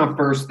that was my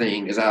first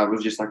thing, is I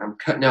was just like, I'm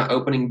cutting out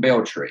opening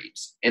bell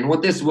trades. And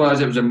what this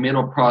was, it was a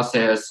mental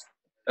process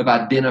of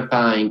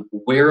identifying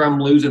where I'm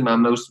losing my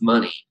most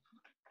money.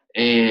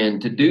 And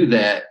to do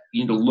that,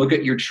 you need to look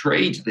at your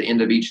trades at the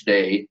end of each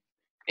day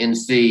and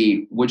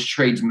see which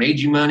trades made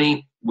you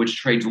money, which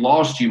trades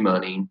lost you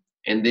money,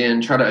 and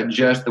then try to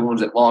adjust the ones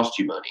that lost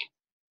you money.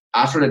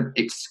 I started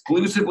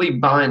exclusively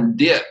buying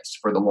dips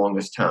for the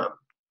longest time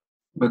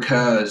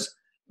because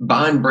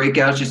buying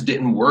breakouts just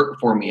didn't work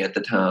for me at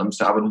the time.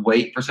 So I would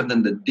wait for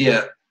something to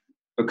dip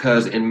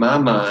because in my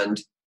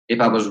mind, if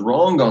I was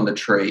wrong on the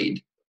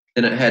trade,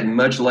 then it had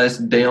much less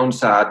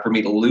downside for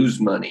me to lose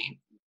money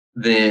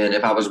than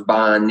if I was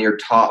buying near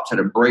tops at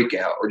a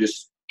breakout or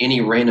just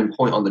any random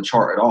point on the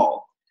chart at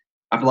all.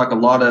 I feel like a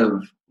lot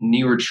of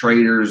newer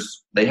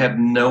traders, they have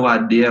no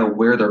idea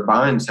where they're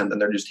buying something.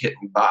 They're just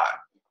hitting buy.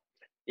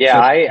 Yeah,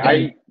 so,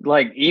 I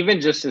like even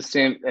just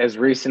as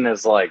recent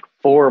as like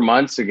 4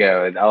 months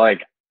ago,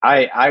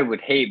 I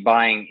would hate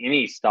buying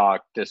any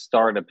stock to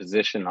start a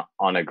position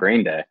on a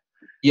green day.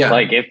 Yeah.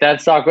 Like if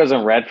that stock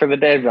wasn't red for the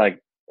day, I'd be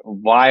like,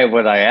 why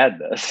would I add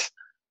this?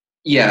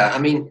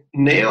 Yeah,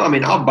 now,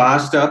 I'll buy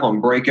stuff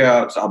on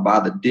breakouts. I'll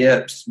buy the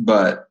dips,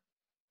 but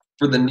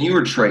for the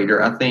newer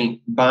trader, I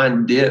think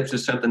buying dips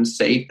is something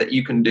safe that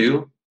you can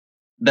do.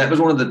 That was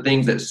one of the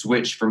things that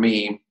switched for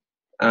me.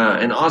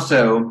 And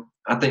also,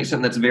 I think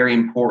something that's very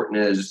important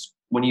is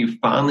when you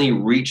finally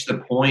reach the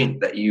point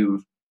that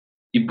you've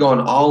gone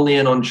all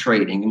in on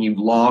trading and you've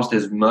lost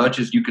as much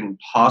as you can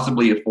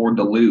possibly afford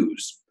to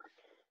lose.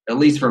 At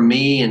least for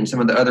me and some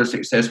of the other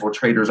successful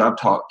traders I've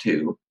talked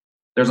to,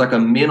 there's like a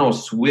mental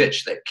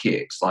switch that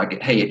kicks.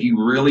 Like, hey, if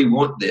you really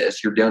want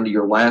this, you're down to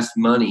your last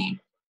money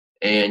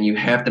and you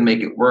have to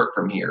make it work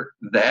from here.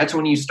 That's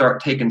when you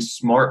start taking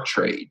smart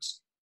trades.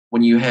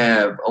 When you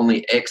have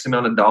only X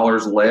amount of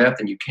dollars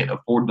left and you can't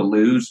afford to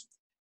lose,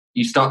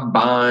 you stop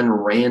buying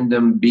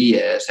random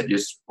BS at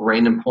just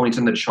random points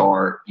in the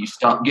chart. You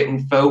stop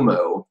getting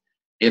FOMO.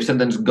 If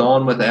something's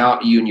gone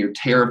without you and you're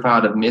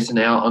terrified of missing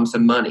out on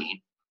some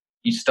money,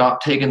 you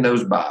stop taking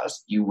those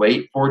buys. You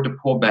wait for it to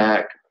pull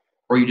back,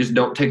 or you just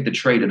don't take the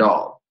trade at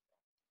all.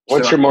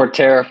 What you're more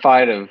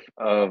terrified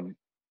of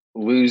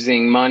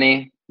losing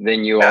money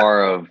than you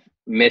are of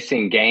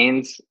missing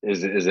gains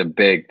is a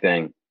big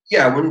thing.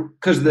 Yeah,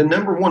 because the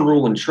number one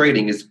rule in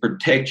trading is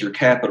protect your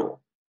capital.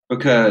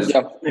 Because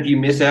if you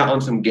miss out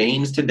on some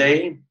gains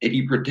today, if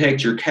you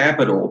protect your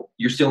capital,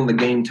 you're still in the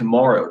game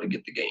tomorrow to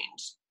get the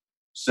gains.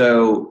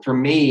 So for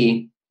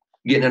me,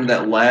 getting into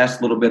that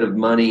last little bit of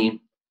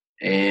money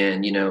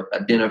and,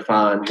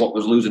 identifying what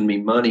was losing me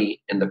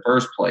money in the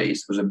first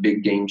place was a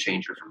big game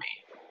changer for me.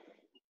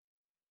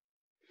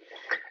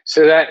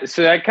 So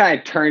that kind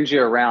of turns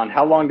you around.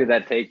 How long did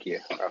that take you,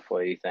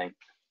 roughly, you think?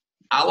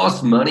 I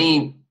lost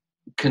money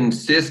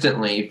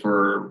consistently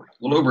for a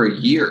little over a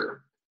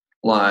year.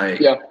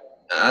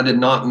 I did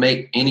not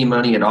make any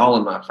money at all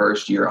in my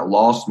first year. I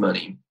lost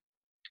money.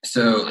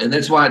 So, and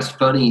that's why it's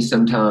funny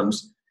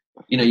sometimes,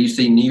 you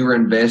see newer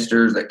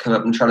investors that come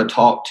up and try to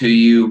talk to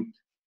you,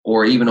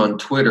 or even on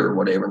Twitter or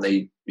whatever, and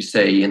they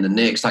say in the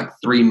next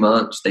 3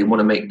 months, they want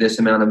to make this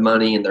amount of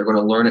money and they're going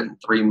to learn it in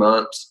 3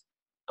 months.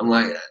 I'm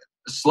like,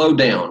 slow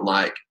down.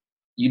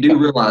 You do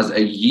realize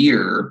a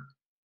year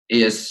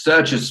is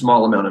such a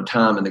small amount of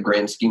time in the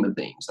grand scheme of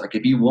things.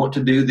 If you want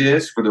to do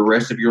this for the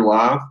rest of your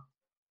life,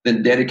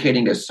 then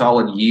dedicating a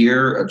solid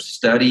year of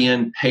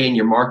studying, paying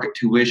your market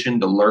tuition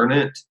to learn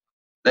it,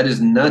 that is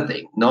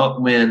nothing.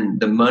 Not when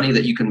the money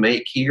that you can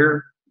make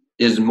here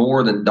is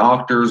more than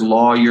doctors,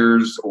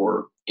 lawyers,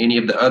 or any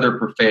of the other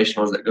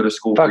professionals that go to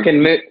school for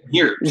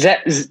years.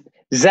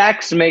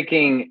 Zach's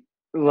making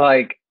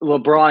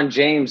LeBron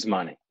James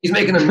money. He's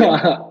making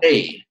a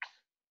day.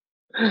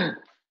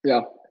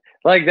 Yeah.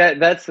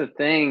 That's the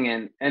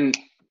thing. And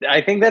I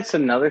think that's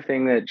another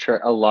thing that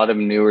a lot of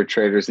newer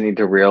traders need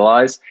to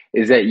realize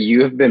is that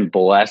you have been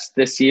blessed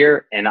this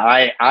year. And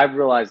I've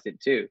realized it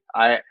too.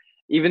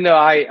 Even though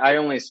I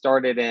only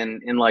started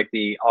in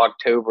the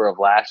October of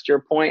last year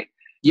point,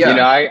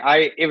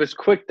 I was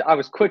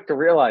quick to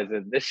realize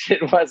that this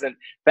shit wasn't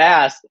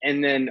fast.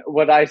 And then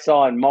what I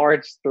saw in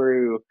March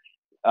through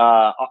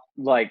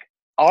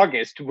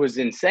August was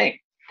insane.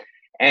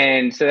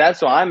 And so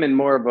that's why I'm in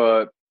more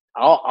of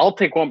I'll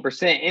take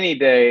 1% any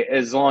day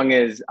as long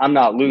as I'm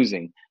not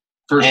losing.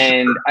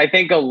 And I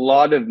think a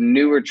lot of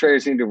newer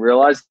traders need to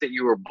realize that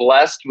you were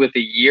blessed with a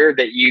year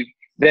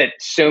that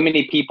so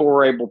many people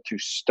were able to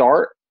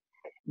start,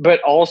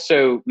 but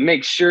also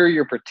make sure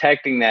you're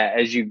protecting that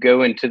as you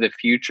go into the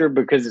future,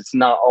 because it's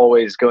not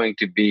always going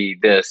to be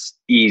this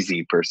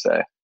easy per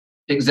se.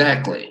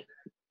 Exactly.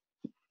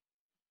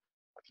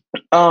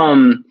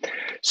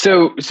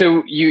 So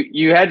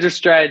you had your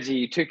strategy,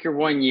 you took your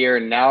 1 year,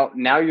 and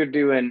now you're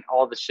doing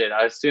all the shit.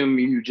 I assume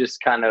you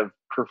just kind of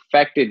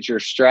perfected your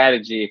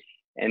strategy,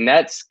 and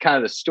that's kind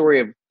of the story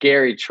of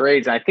Gary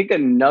Trades. And I think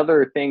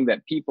another thing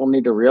that people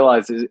need to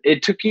realize is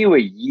it took you a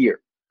year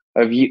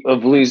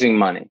of losing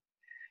money.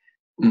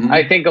 Mm-hmm.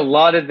 I think a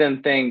lot of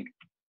them think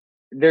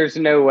there's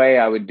no way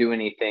I would do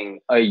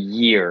anything a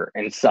year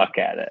and suck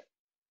at it,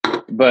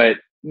 but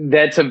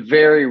that's a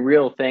very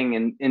real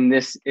thing in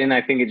this, and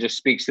I think it just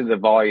speaks to the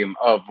volume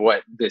of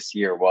what this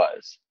year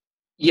was.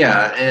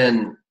 Yeah,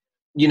 and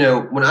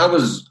when I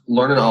was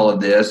learning all of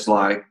this,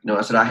 I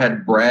said I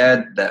had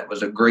Brad that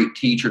was a great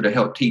teacher to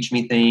help teach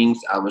me things.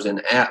 I was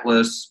in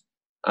Atlas.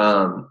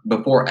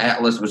 Before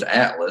Atlas was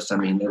Atlas,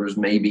 there was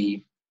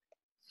maybe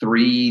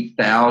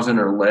 3,000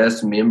 or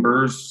less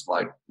members,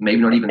 maybe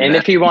not even. And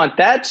if you want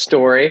that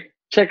story,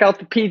 check out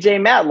the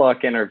PJ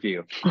Matlock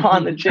interview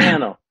on the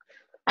channel.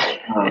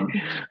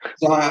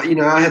 So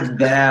I had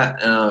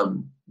that,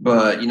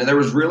 but there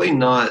was really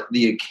not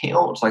the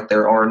accounts like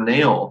there are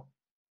now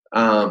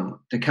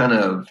to kind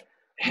of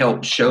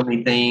help show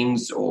me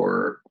things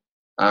or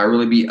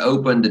really be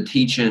open to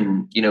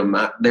teaching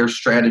their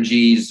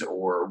strategies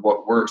or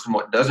what works and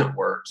what doesn't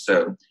work.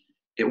 So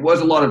it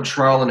was a lot of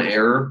trial and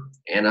error,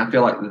 and I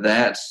feel like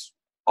that's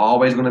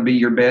always going to be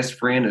your best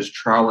friend is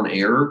trial and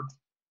error,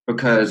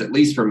 because at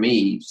least for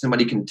me,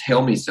 somebody can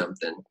tell me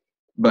something,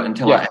 but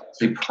until I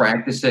actually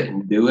practice it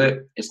and do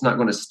it, it's not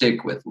going to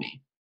stick with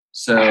me.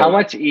 So how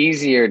much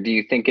easier do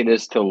you think it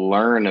is to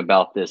learn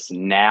about this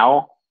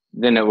now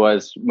than it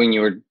was when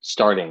you were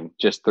starting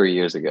just 3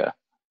 years ago?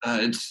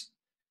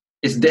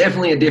 it's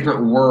definitely a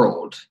different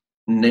world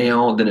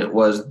now than it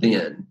was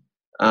then.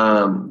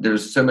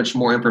 There's so much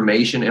more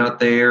information out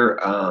there.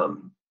 I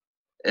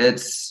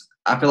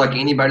feel like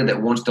anybody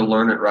that wants to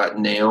learn it right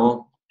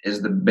now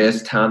is the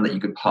best time that you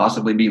could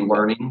possibly be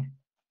learning,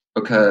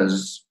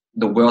 because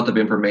the wealth of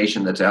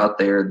information that's out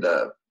there,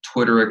 the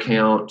Twitter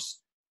accounts,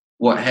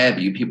 what have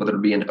you, people that are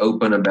being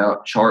open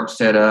about chart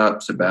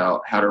setups,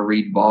 about how to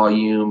read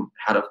volume,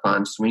 how to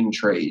find swing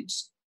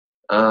trades.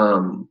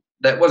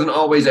 That wasn't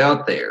always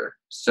out there.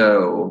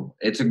 So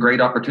it's a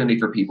great opportunity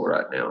for people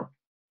right now.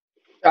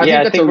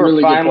 I think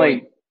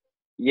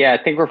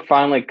we're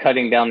finally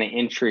cutting down the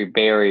entry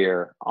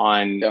barrier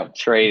on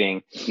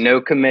trading.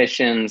 No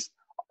commissions.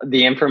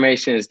 The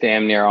information is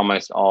damn near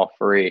almost all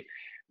free.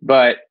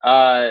 But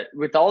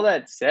with all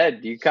that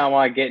said, do you kind of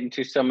want to get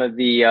into some of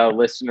the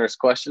listeners'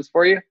 questions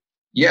for you?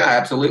 Yeah,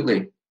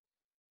 absolutely.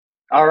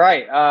 All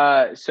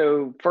right.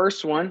 So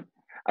first one,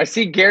 I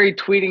see Gary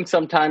tweeting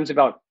sometimes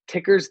about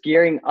tickers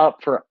gearing up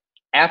for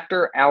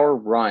after-hour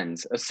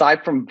runs.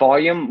 Aside from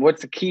volume,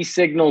 what's the key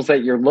signals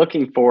that you're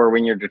looking for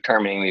when you're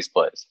determining these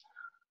plays?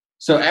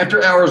 So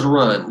after-hours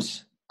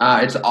runs,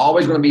 it's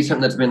always going to be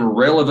something that's been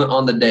relevant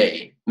on the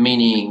day,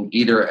 meaning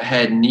either it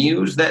had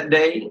news that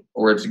day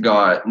or it's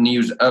got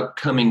news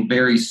upcoming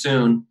very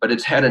soon, but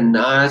it's had a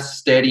nice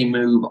steady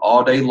move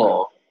all day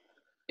long,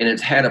 and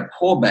it's had a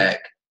pullback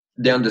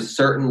down to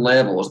certain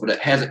levels, but it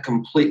hasn't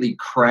completely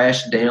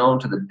crashed down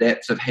to the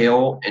depths of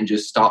hell and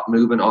just stopped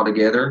moving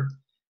altogether.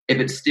 If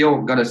it's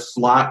still got a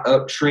slight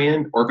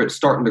uptrend, or if it's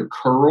starting to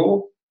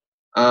curl,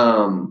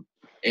 and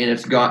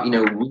it's got,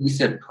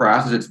 recent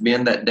prices it's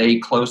been that day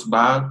close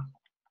by,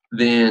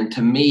 then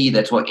to me,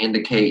 that's what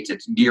indicates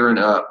it's gearing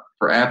up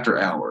for after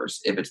hours.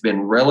 If it's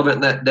been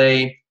relevant that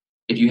day,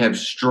 if you have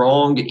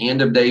strong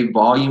end of day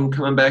volume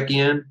coming back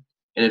in,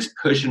 and it's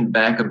pushing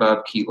back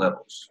above key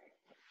levels.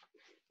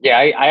 Yeah,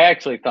 I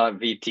actually thought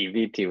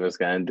VT was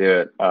going to do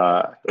it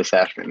this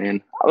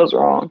afternoon. I was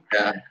wrong.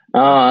 Yeah.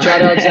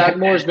 Shout out Zach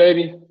Morris,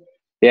 baby.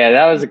 Yeah,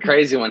 that was a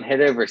crazy one. Hit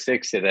over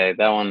 6 today.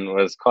 That one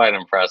was quite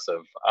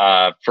impressive.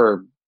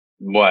 For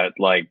what,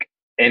 like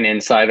an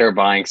insider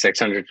buying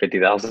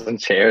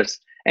 650,000 shares,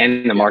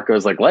 and the market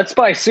was like, "Let's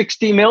buy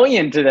 60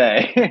 million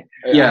today."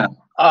 Yeah.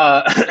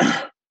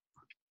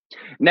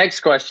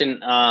 Next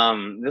question.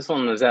 This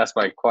one was asked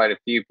by quite a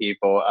few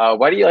people.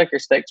 Why do you like your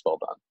steaks well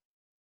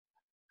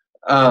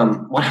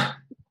done? Well,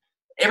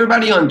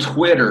 everybody on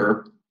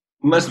Twitter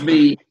must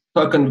be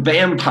fucking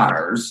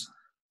vampires.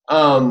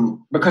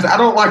 Because I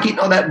don't like eating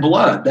all that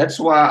blood. That's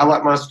why I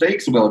like my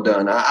steaks well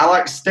done. I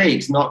like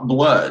steaks, not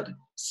blood.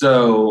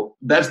 So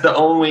that's the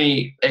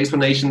only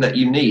explanation that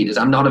you need, is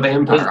I'm not a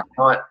vampire.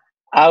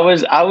 I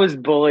was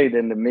bullied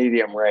into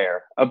medium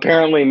rare.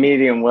 Apparently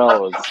medium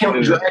well was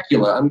Count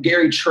Dracula. I'm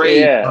Gary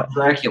Trey, not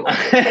Dracula.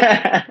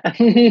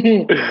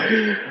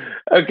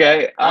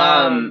 Okay.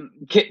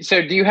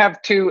 So do you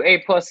have 2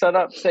 A+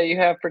 setups that you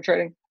have for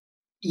trading?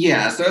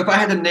 Yeah. So if I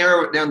had to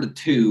narrow it down to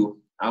 2,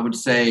 I would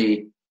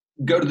say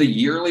go to the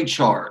yearly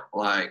chart.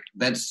 Like,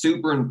 that's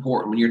super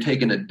important. When you're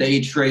taking a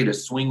day trade, a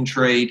swing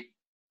trade,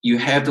 you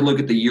have to look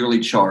at the yearly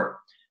chart.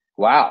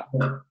 Wow.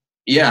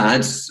 Yeah,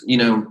 it's,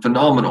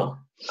 phenomenal.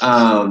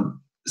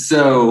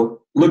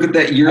 So look at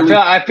that yearly.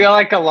 I feel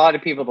like a lot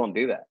of people don't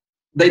do that.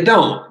 They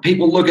don't.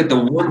 People look at the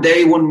 1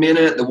 day, 1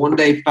 minute, the 1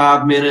 day,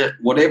 5 minute,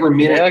 whatever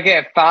minute. They look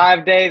at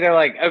 5 day. They're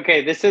like,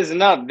 okay, this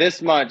isn't up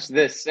this much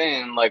this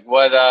soon. Like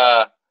what?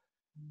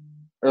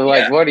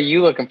 What are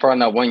you looking for on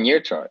that 1 year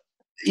chart?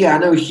 Yeah, I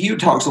know Hugh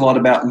talks a lot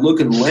about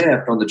looking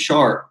left on the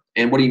chart,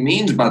 and what he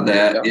means by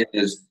that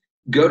is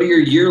go to your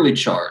yearly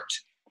chart,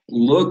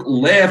 look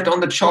left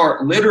on the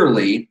chart,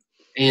 literally,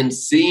 and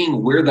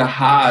seeing where the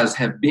highs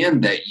have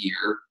been that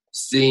year,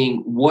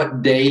 seeing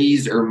what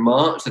days or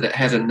months that it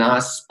has a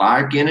nice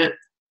spike in it.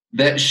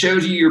 That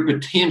shows you your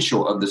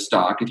potential of the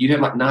stock. If you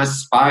have like nice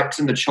spikes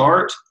in the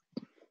chart,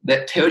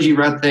 that tells you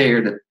right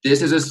there that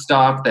this is a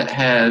stock that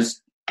has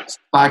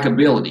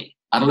spikeability.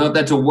 I don't know if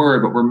that's a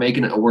word, but we're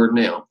making it a word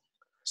now.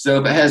 So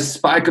if it has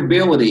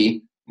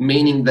spikeability,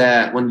 meaning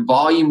that when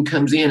volume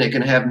comes in, it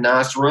can have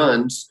nice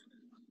runs,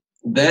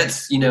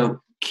 that's,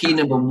 key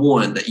number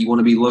 1 that you want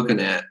to be looking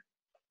at.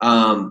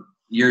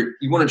 You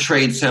want to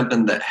trade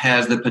something that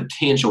has the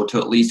potential to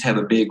at least have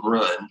a big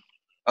run.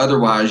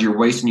 Otherwise, you're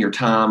wasting your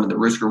time and the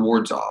risk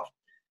reward's off.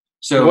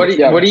 So what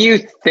do you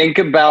think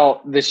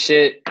about the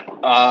shit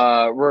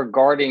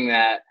regarding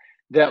that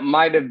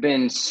might have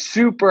been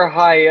super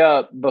high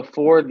up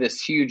before this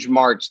huge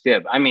March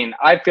dip? I mean,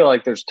 I feel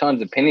like there's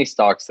tons of penny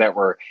stocks that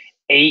were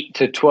 $8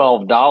 to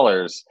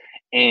 $12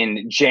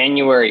 in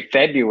January,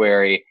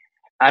 February.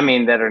 I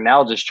mean, that are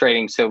now just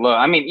trading so low.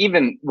 I mean,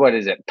 even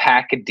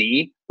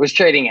PACD was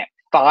trading at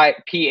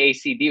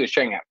PACD was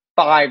trading at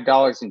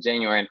 $5 in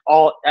January,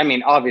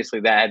 and obviously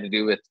that had to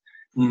do with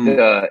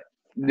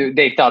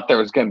they thought there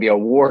was going to be a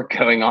war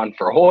going on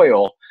for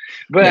oil.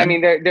 But I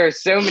mean,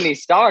 there's so many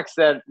stocks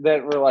that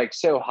were like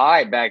so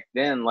high back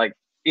then. Like,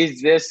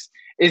 is this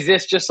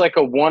just like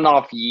a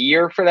one-off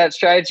year for that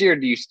strategy, or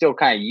do you still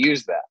kind of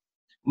use that?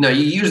 No,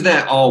 you use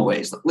that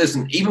always.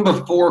 Listen, even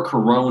before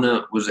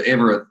Corona was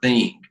ever a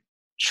thing,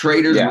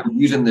 traders Yeah. were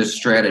using this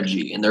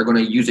strategy, and they're going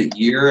to use it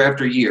year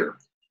after year.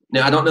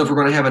 Now, I don't know if we're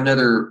going to have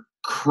another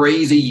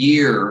crazy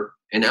year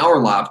in our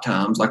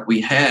lifetimes like we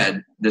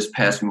had this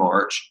past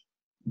March,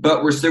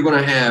 but we're still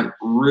going to have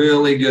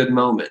really good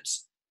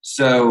moments.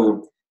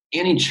 So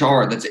any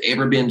chart that's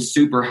ever been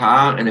super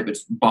high, and if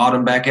it's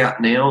bottomed back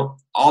out now,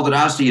 all that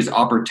I see is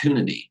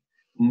opportunity.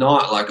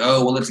 Not like,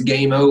 oh, well, it's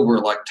game over,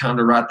 like time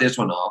to write this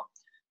one off.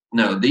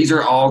 No, these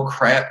are all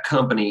crap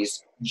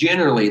companies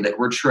generally that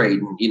we're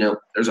trading. You know,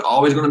 there's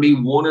always going to be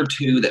one or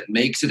two that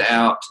makes it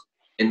out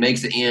and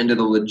makes the end of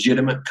the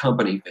legitimate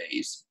company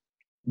phase.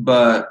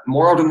 But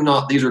more often than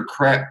not, these are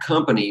crap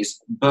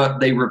companies, but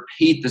they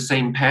repeat the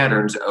same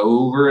patterns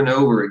over and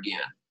over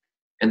again.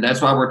 And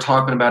that's why we're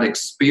talking about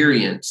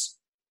experience.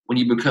 When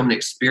you become an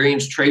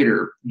experienced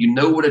trader, you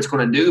know what it's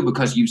going to do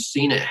because you've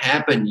seen it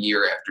happen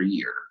year after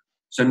year.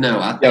 So, no,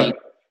 I think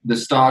the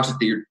stocks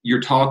that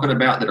you're talking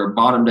about that are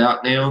bottomed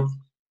out now,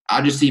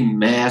 I just see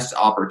mass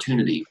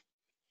opportunity.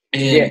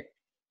 And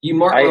you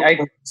mark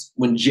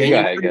when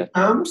January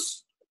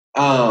comes,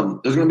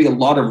 there's going to be a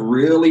lot of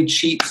really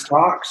cheap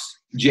stocks.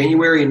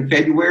 January and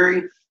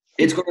February,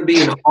 it's going to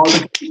be an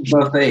all-you-can-eat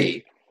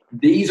buffet.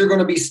 These are going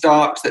to be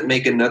stocks that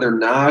make another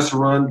nice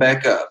run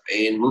back up,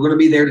 and we're going to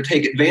be there to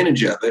take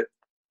advantage of it.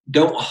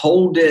 Don't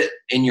hold it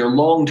in your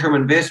long-term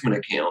investment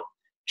account.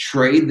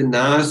 Trade the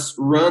nice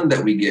run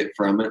that we get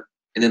from it,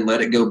 and then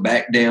let it go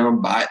back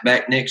down, buy it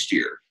back next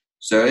year.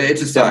 So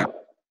it's a cycle.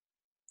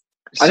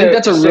 I think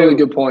that's a really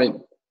good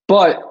point.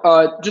 But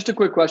just a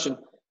quick question.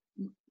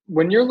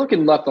 When you're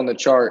looking left on the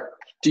chart,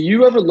 do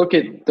you ever look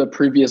at the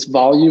previous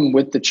volume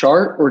with the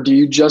chart, or do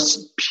you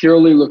just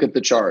purely look at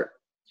the chart?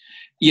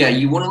 Yeah,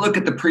 you want to look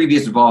at the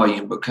previous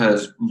volume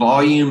because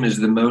volume is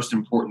the most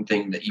important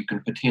thing that you can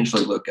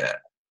potentially look at.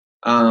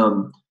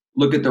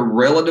 Look at the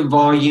relative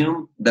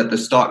volume that the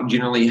stock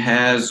generally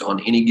has on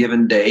any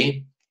given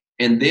day,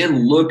 and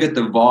then look at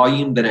the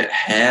volume that it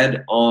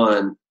had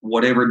on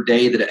whatever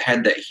day that it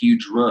had that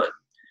huge run.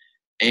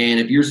 And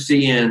if you're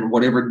seeing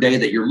whatever day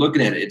that you're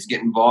looking at it, it's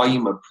getting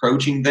volume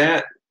approaching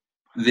that,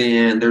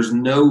 then there's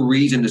no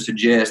reason to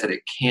suggest that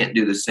it can't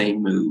do the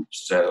same move.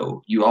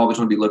 So you always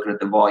want to be looking at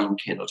the volume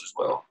candles as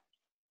well.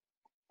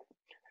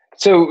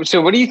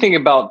 So what do you think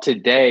about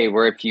today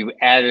where if you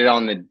added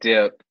on the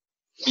dip,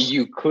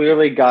 you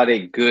clearly got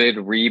a good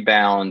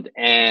rebound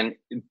and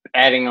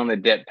adding on the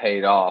dip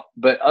paid off,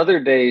 but other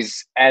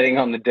days adding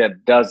on the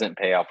dip doesn't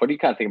pay off? What do you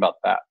kind of think about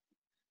that?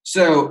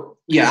 So,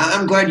 yeah,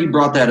 I'm glad you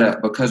brought that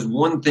up because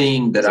one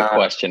thing that It's a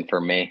question for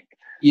me.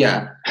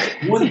 Yeah.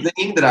 One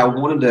thing that I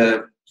wanted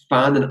to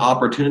find an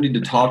opportunity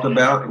to talk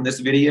about in this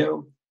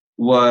video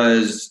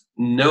was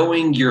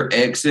knowing your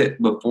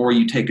exit before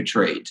you take a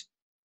trade.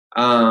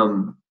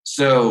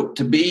 So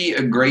to be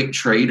a great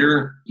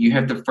trader, you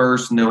have to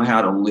first know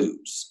how to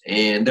lose.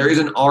 And there is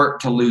an art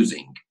to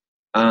losing.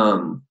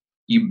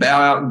 You bow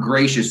out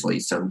graciously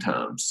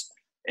sometimes.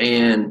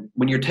 And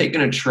when you're taking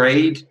a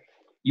trade,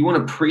 you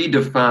want to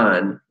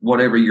predefine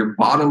whatever your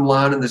bottom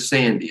line in the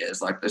sand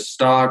is. Like the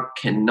stock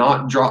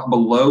cannot drop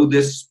below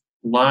this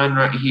line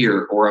right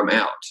here or I'm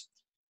out.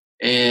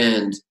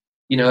 And,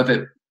 you know, if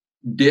it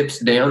dips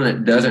down and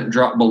it doesn't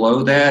drop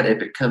below that,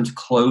 if it comes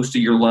close to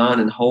your line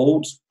and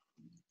holds,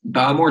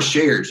 buy more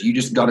shares. You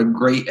just got a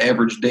great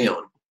average down.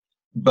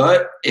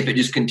 But if it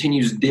just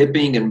continues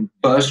dipping and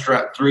busts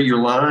right through your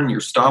line,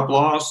 your stop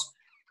loss,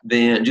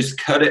 then just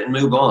cut it and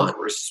move on.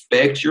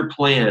 Respect your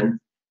plan.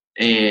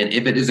 And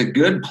if it is a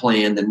good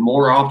plan, then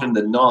more often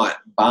than not,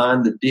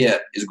 buying the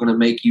dip is going to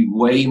make you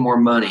way more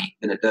money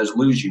than it does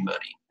lose you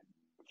money.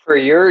 For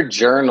your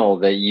journal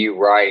that you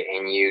write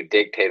and you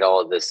dictate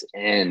all of this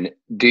in,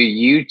 do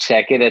you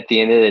check it at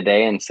the end of the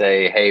day and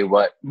say, hey,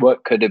 what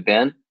could have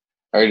been?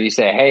 Or do you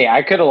say, hey,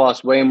 I could have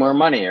lost way more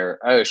money? Or,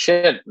 oh,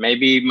 shit,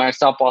 maybe my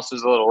stop loss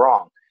is a little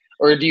wrong?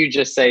 Or do you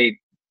just say,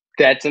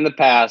 that's in the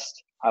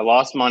past. I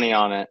lost money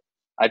on it.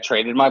 I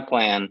traded my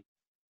plan.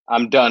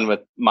 I'm done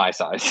with my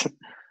size.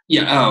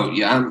 Yeah. Oh,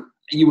 yeah.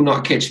 You will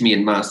not catch me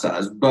in my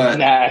size.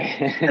 But at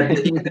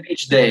the end of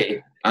each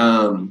day,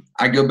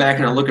 I go back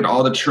and I look at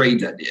all the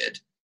trades I did.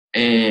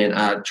 And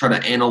I try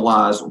to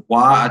analyze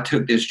why I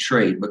took this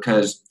trade.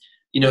 Because,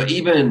 you know,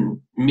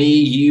 even me,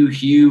 you,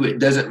 Hugh, it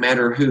doesn't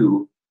matter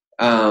who.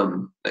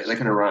 That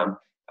kind of rhyme.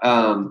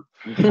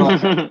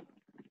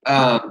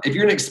 If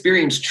you're an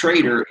experienced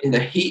trader in the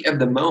heat of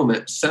the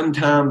moment,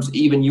 sometimes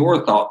even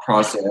your thought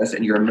process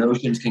and your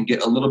emotions can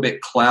get a little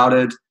bit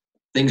clouded.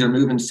 Things are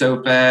moving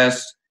so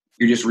fast,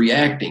 you're just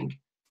reacting.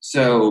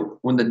 So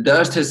when the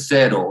dust has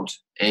settled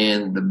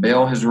and the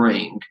bell has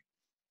rang,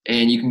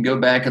 and you can go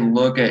back and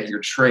look at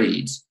your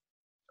trades,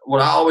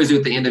 what I always do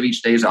at the end of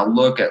each day is I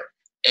look at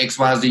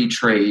XYZ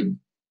trade,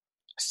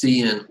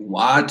 seeing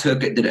why I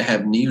took it. Did it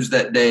have news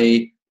that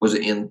day? Was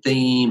it in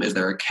theme? Is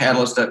there a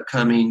catalyst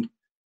upcoming?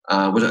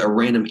 Was it a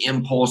random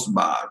impulse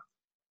buy?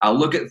 I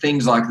look at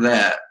things like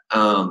that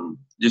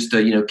just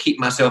to, you know, keep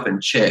myself in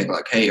check.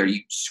 Like, hey, are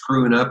you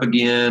screwing up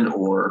again,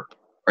 or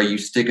are you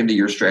sticking to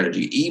your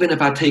strategy? Even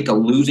if I take a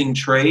losing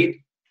trade,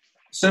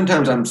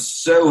 sometimes I'm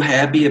so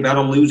happy about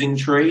a losing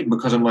trade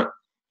because I'm like,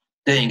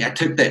 dang, I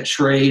took that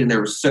trade and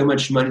there was so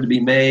much money to be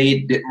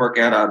made. Didn't work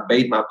out. I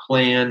made my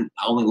plan.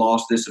 I only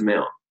lost this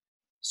amount.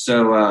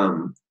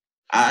 So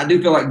I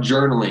do feel like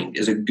journaling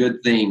is a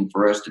good thing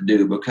for us to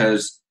do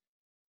because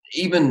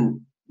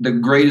even the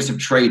greatest of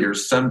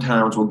traders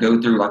sometimes will go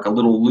through like a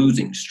little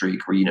losing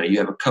streak where, you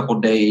have a couple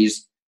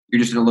days, you're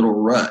just in a little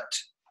rut.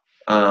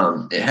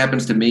 It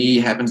happens to me,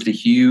 it happens to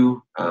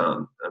Hugh.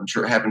 I'm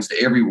sure it happens to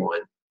everyone.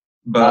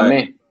 But Not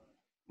me.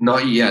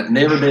 Not yet.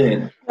 Never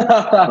been.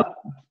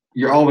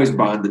 You're always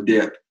buying the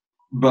dip.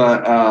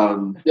 But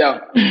Yeah.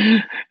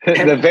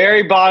 The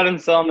very bottom,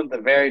 some at the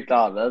very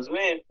top. That's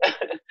me.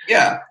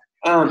 Yeah.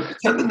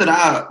 Something that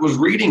I was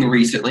reading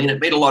recently, and it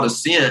made a lot of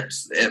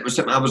sense. It was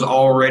something I was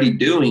already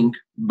doing,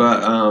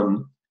 but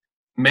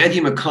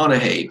Matthew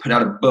McConaughey put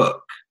out a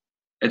book.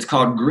 It's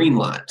called Green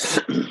Lights.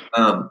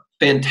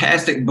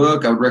 Fantastic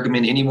book. I would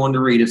recommend anyone to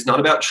read. It's not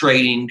about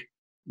trading,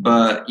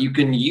 but you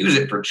can use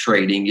it for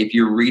trading if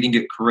you're reading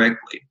it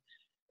correctly.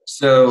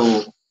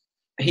 So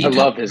I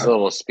love his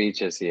little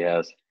speeches he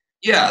has.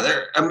 Yeah,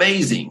 they're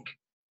amazing.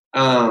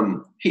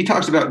 He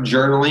talks about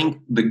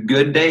journaling the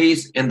good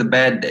days and the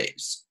bad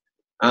days.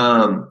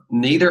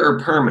 Neither are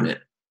permanent.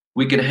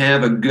 We can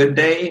have a good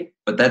day,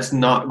 but that's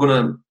not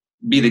going to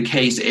be the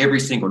case every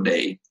single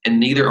day, and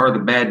neither are the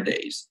bad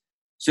days.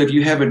 So if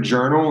you have a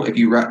journal, if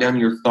you write down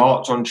your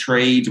thoughts on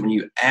trades when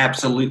you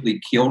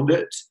absolutely killed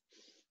it,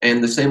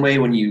 and the same way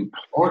when you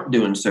aren't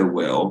doing so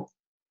well,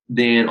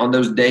 then on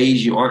those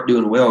days you aren't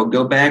doing well,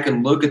 go back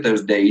and look at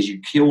those days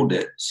you killed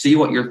it. See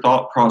what your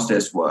thought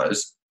process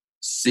was.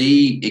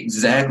 See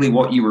exactly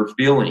what you were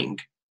feeling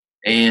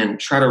and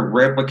try to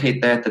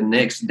replicate that the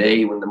next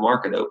day when the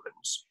market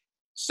opens.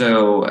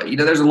 So,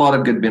 there's a lot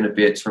of good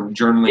benefits from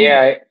journaling.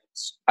 Yeah,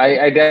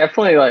 I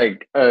definitely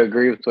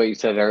agree with what you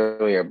said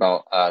earlier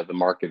about the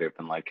market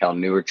open, like how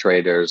newer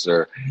traders,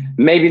 or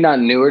maybe not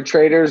newer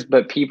traders,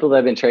 but people that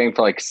have been trading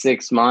for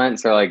 6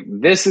 months are like,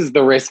 this is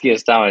the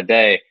riskiest time of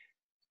day.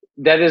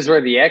 That is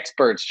where the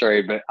experts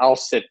trade, but I'll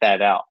sit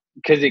that out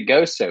because it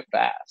goes so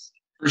fast.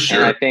 For sure.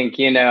 And I think,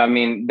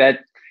 that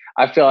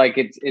I feel like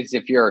it's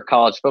if you're a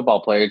college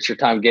football player, it's your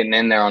time getting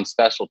in there on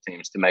special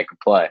teams to make a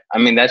play. I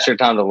mean, that's your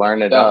time to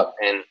learn it up.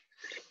 And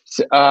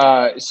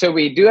so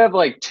we do have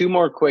 2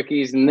 more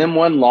quickies and then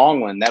one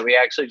long one that we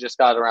actually just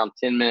got around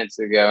 10 minutes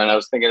ago. And I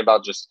was thinking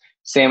about just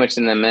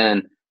sandwiching them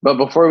in. But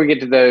before we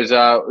get to those,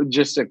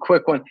 just a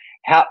quick one.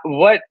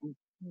 What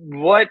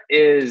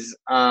is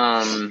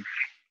Conor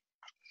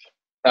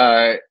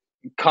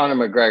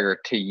McGregor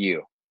to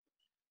you?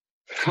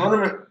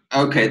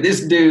 Okay,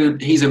 this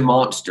dude, he's a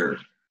monster.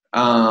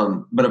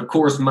 But of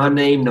course, my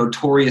name,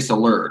 Notorious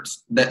Alerts,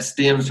 that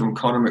stems from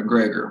Conor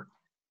McGregor.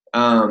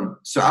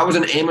 So I was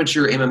an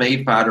amateur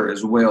MMA fighter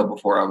as well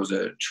before I was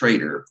a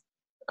trader.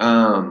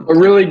 A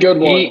really good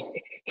one.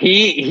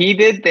 He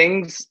did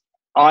things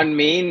on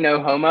me,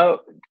 no homo,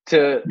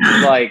 to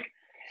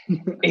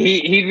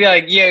he'd be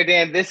like, yo,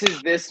 Dan, this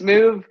is this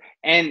move.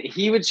 And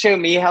he would show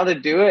me how to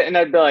do it. And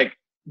I'd be like,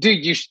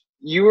 dude,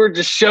 you were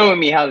just showing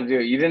me how to do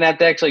it. You didn't have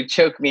to actually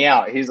choke me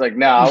out. He's like,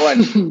 no, I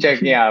wasn't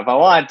choking you out. If I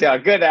wanted to, I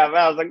could have.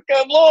 I was like,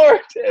 good Lord.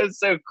 It was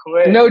so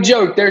quick. No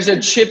joke. There's a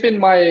chip in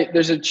my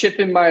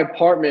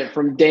apartment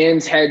from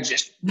Dan's head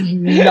just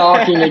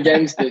knocking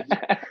against it.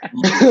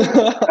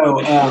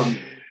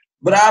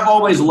 But I've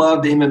always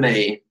loved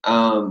MMA.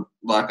 I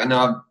know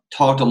I've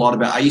talked a lot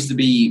about, I used to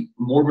be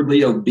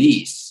morbidly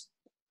obese.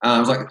 I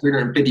was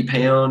 350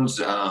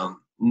 pounds,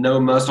 no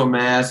muscle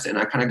mass, and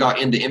I kind of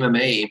got into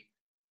MMA.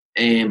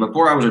 And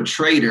before I was a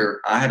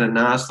trader, I had a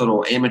nice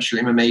little amateur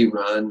MMA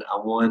run. I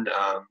won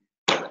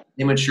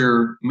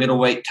amateur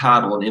middleweight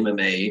title in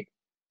MMA.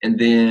 And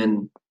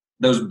then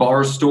those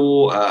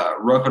Barstool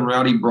rough and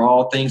rowdy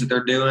brawl things that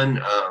they're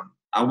doing,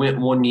 I went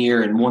 1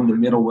 year and won the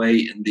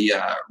middleweight and the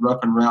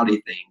rough and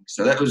rowdy thing.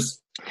 So that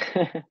was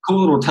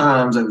cool little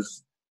times. It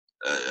was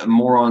a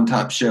moron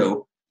type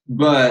show.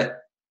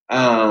 But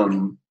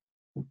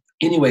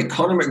anyway,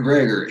 Conor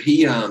McGregor,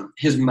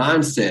 his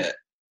mindset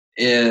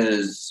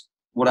is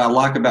what I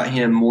like about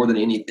him more than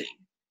anything.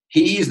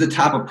 He's the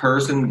type of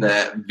person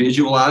that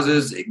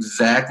visualizes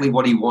exactly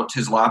what he wants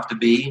his life to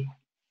be,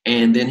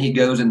 and then he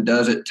goes and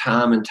does it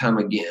time and time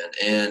again.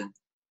 And,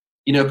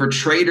 for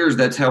traders,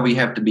 that's how we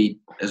have to be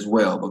as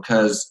well,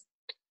 because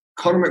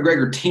Conor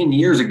McGregor 10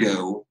 years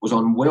ago was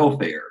on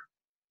welfare.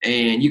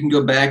 And you can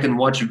go back and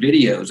watch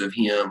videos of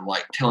him,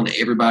 telling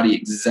everybody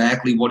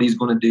exactly what he's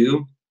going to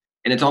do.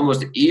 And it's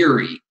almost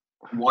eerie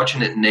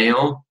watching it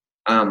now,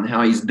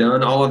 how he's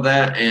done all of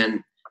that.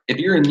 And if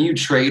you're a new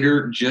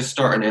trader just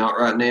starting out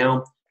right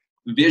now,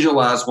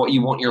 visualize what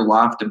you want your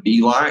life to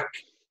be like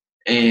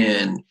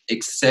and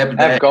accept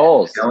that. Have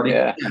goals.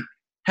 Yeah.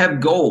 Have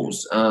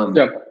goals.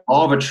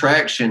 Law of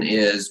attraction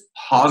is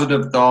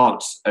positive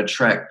thoughts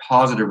attract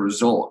positive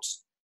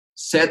results.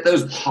 Set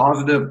those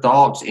positive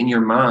thoughts in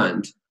your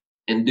mind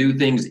and do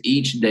things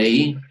each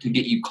day to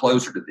get you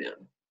closer to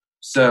them.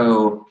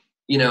 So,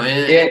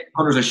 and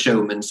Connor's a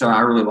showman, so I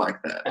really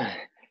like that.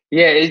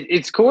 Yeah,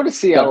 it's cool to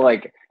see how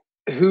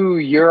who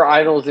your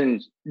idols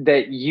and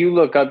that you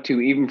look up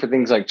to, even for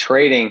things like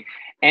trading.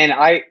 And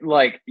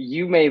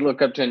you may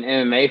look up to an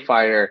MMA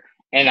fighter,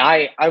 and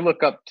I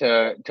look up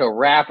to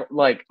rap.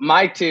 Like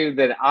my two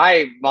that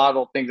I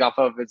model things off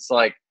of,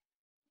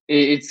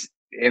 it's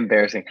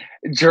embarrassing.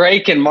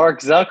 Drake and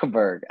Mark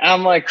Zuckerberg. And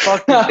I'm like,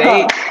 fuck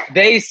it.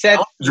 They said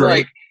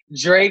like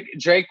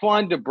Drake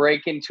wanted to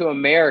break into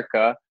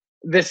America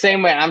the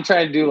same way I'm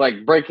trying to do,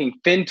 like breaking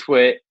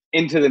FinTwit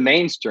into the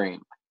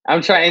mainstream.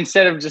 I'm trying,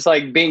 instead of just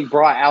like being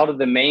brought out of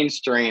the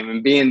mainstream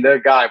and being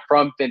the guy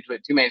from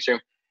FinTwit to mainstream,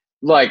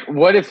 like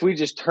what if we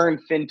just turn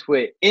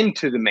FinTwit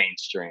into the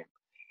mainstream?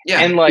 Yeah.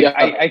 And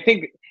I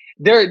think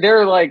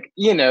they're like,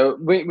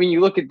 when you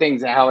look at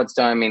things and how it's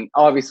done, I mean,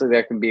 obviously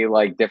there can be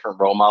like different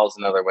role models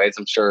in other ways.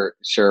 I'm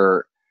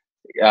sure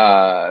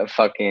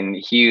fucking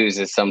Hughes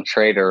is some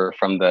trader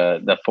from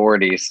the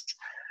 40s,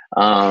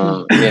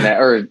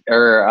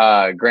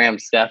 or Graham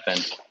Stephan.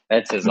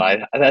 That's his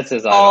idol.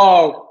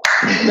 Oh,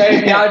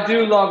 baby, I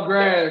do love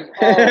Graham.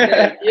 Oh,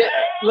 man. Yeah,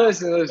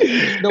 listen.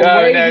 The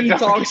way he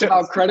talks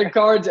about credit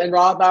cards and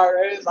Roth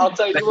IRAs, I'll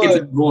tell you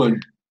what.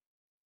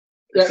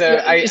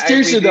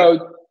 Seriously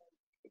though,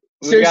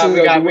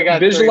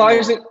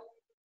 visualizing.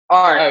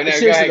 All right,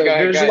 seriously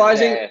though,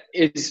 visualizing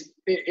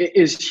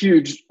is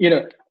huge.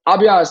 I'll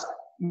be honest.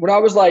 When I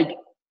was like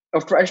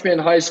a freshman in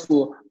high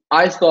school,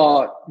 I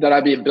thought that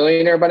I'd be a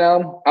billionaire by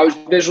now. I was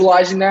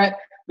visualizing that.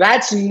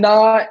 That's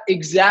not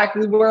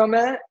exactly where I'm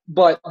at,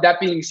 but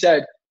that being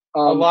said, a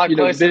lot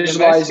closer to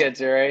most kids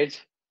your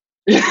age.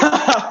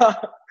 Yeah,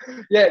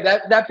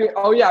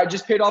 I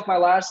just paid off my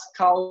last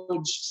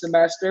college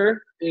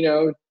semester.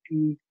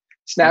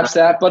 Snaps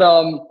that, but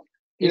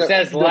he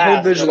says the last,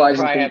 whole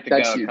visualizing thing, have to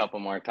that's go huge. A couple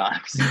more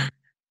times.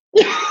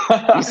 You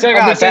still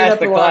got to pass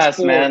the class,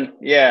 man.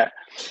 Yeah.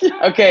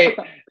 Okay,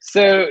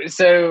 so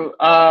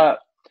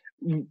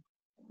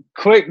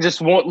quick, just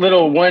one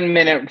 1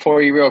 minute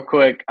for you real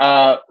quick.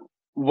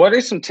 What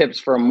are some tips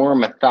for a more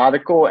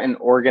methodical and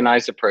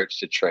organized approach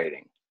to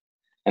trading?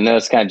 I know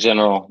it's kind of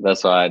general.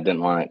 That's why I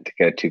didn't want it to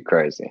go too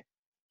crazy.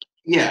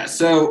 Yeah,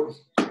 so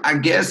I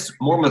guess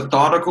more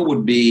methodical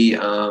would be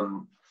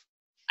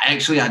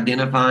actually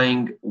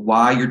identifying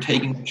why you're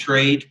taking the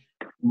trade,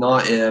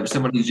 not if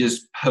somebody's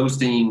just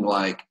posting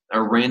like a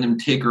random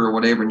ticker or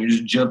whatever and you're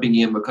just jumping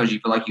in because you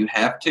feel like you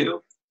have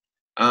to.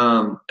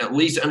 At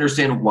least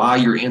understand why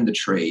you're in the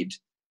trade.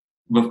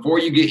 Before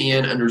you get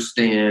in,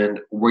 understand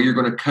where you're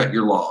going to cut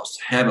your loss.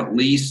 Have at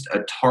least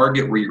a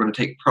target where you're going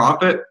to take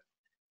profit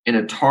and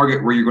a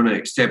target where you're going to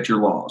accept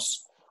your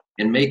loss.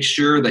 And make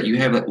sure that you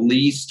have at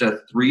least a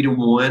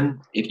 3-to-1,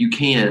 if you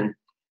can,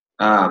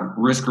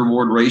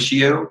 risk-reward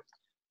ratio.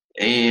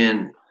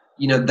 And,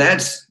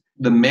 that's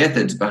the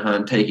methods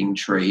behind taking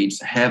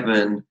trades,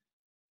 having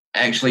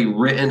actually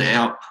written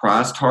out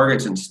price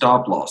targets and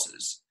stop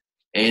losses.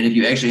 And if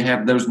you actually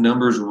have those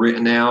numbers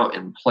written out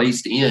and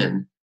placed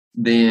in,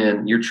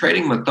 then you're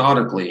trading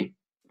methodically.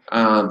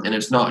 And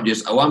it's not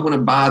just, I'm going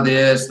to buy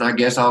this and I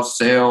guess I'll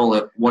sell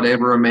at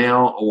whatever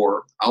amount,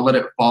 or I'll let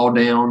it fall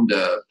down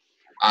to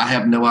I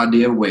have no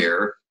idea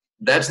where.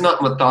 That's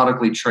not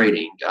methodically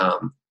trading.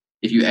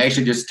 If you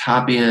actually just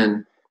type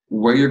in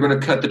where you're going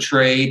to cut the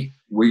trade,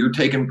 where you're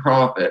taking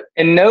profit.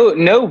 And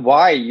know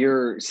why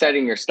you're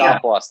setting your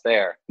stop loss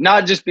there.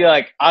 Not just be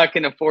like, I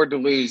can afford to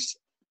lose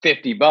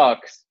 $50,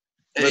 but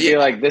be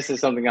like, this is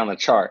something on the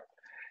chart.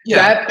 Yeah.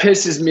 That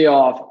pisses me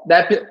off.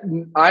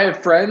 I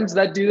have friends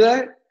that do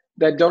that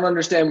don't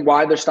understand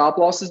why their stop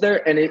loss is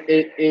there, and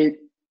it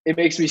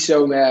makes me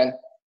so mad.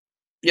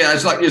 Yeah,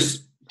 it's like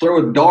just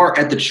throw a dart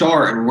at the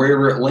chart and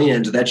wherever it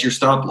lands, that's your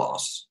stop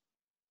loss.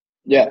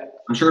 Yeah.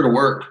 I'm sure it'll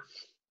work.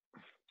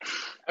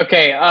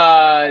 Okay,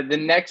 the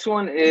next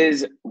one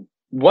is,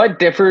 what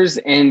differs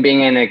in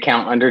being an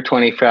account under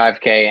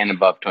 25K and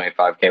above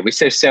 25K? We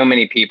see so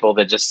many people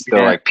that just go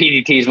like,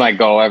 PDT is my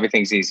goal.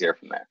 Everything's easier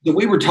from there. So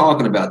we were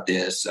talking about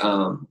this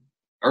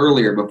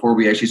earlier before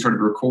we actually started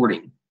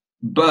recording.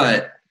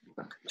 But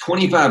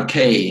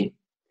 25K,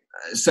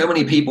 so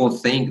many people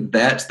think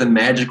that's the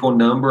magical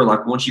number.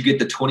 Like once you get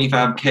to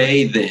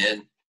 25K,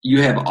 then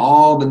you have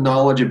all the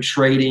knowledge of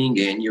trading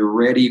and you're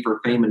ready for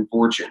fame and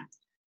fortune.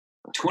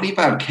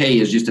 25K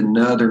is just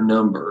another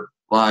number.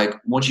 Like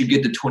once you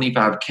get to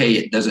 25K,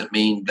 it doesn't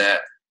mean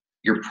that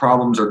your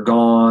problems are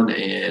gone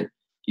and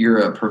you're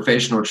a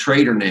professional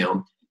trader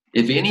now.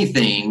 If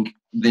anything,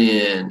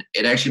 then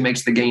it actually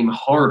makes the game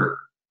harder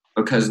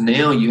because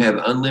now you have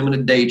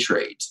unlimited day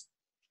trades.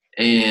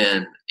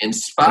 And in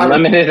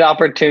unlimited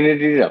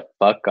opportunity to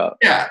fuck up.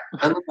 Yeah,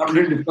 unlimited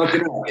opportunity to fuck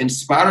it up. In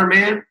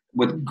Spider-Man,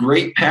 with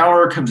great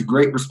power comes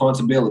great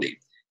responsibility.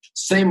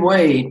 Same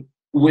way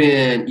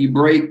when you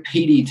break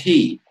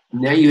PDT,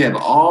 now you have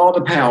all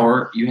the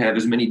power. You have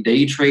as many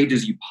day trades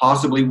as you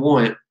possibly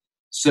want.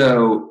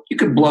 So you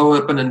could blow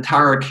up an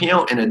entire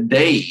account in a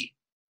day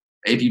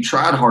if you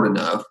tried hard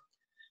enough.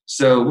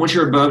 So once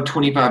you're above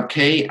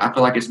 25K, I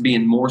feel like it's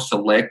being more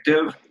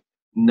selective.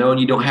 Knowing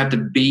you don't have to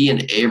be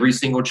in every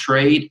single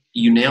trade,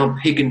 you now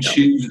pick and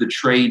choose the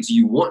trades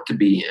you want to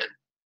be in.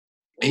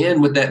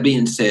 And with that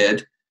being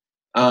said,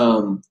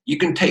 You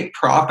can take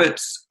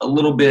profits a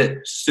little bit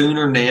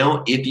sooner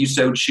now if you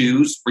so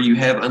choose, where you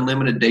have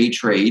unlimited day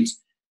trades.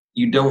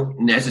 You don't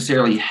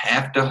necessarily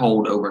have to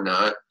hold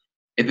overnight.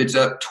 If it's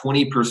up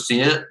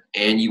 20%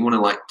 and you want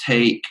to like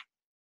take,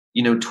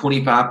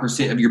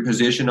 25% of your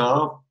position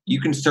off,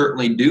 you can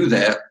certainly do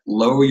that.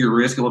 Lower your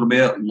risk a little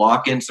bit,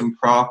 lock in some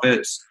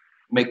profits,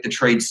 make the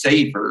trade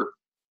safer.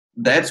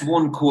 That's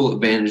one cool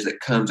advantage that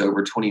comes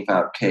over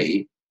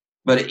 25K.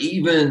 But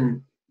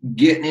even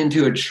getting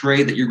into a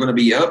trade that you're going to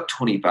be up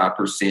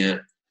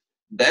 25%,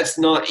 that's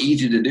not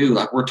easy to do.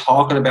 Like we're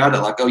talking about it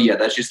like, oh yeah,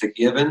 that's just a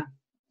given.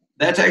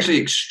 That's actually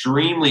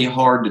extremely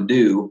hard to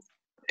do.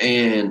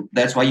 And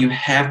that's why you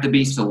have to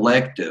be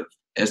selective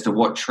as to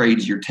what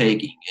trades you're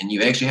taking. And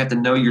you actually have to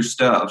know your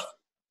stuff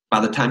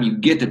by the time you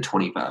get to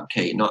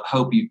 25K, not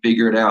hope you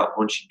figure it out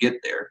once you get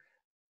there.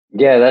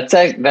 Yeah,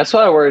 that's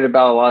what I worried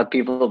about a lot of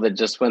people that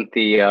just went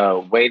the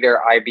Wader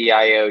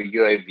IBIO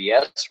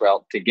UAVS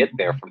route to get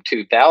there from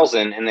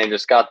 2000, and they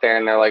just got there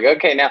and they're like,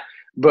 okay, now,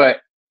 but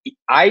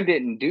I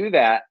didn't do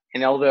that.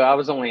 And although I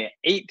was only at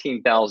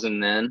 18,000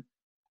 then,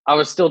 I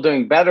was still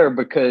doing better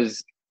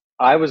because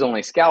I was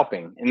only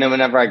scalping. And then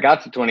whenever I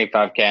got to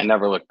 25K, I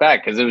never looked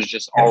back because it was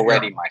just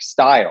already my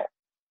style.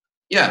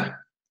 Yeah.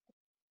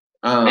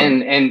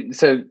 And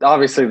so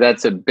obviously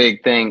that's a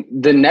big thing.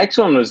 The next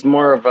one was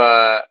more of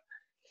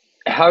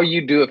how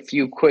you do a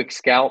few quick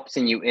scalps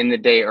and you end the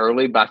day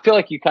early, but I feel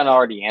like you kind of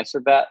already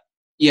answered that.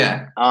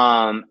 Yeah.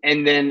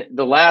 And then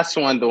the last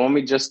one, the one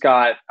we just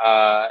got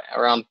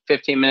around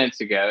 15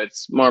 minutes ago,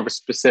 it's more of a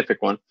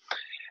specific one.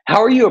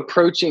 How are you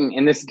approaching,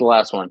 and this is the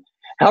last one,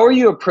 how are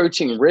you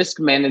approaching risk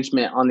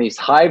management on these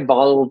high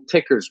volatile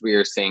tickers we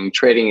are seeing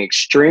trading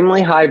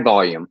extremely high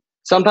volume,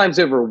 sometimes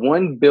over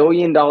 $1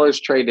 billion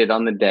traded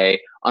on the day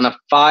on a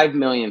 5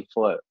 million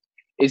float?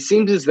 It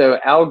seems as though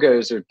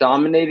algos are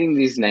dominating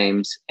these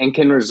names and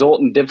can result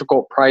in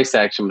difficult price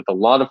action with a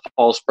lot of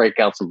false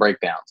breakouts and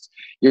breakdowns.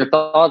 Your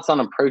thoughts on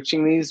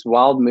approaching these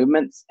wild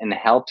movements and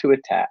how to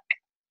attack?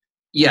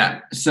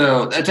 Yeah,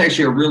 so that's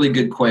actually a really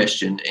good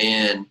question.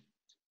 And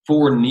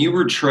for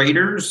newer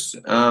traders,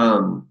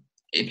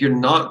 if you're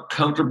not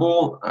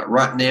comfortable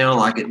right now,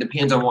 like it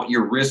depends on what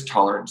your risk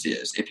tolerance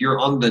is. If you're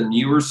on the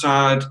newer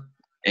side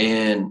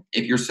and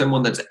if you're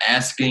someone that's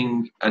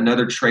asking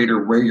another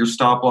trader where your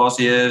stop loss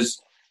is,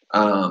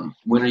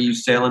 when are you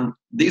selling,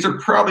 these are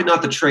probably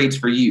not the trades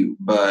for you.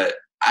 But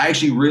I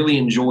actually really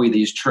enjoy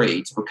these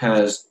trades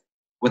because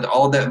with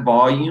all that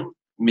volume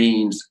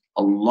means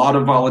a lot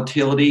of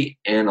volatility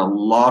and a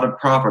lot of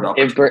profit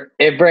opportunity.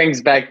 It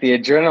brings back the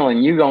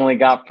adrenaline you only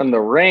got from the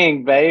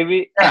ring,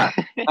 baby. Yeah,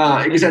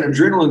 it gets that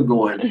adrenaline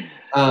going.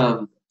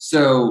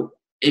 So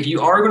if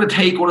you are going to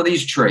take one of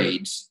these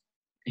trades,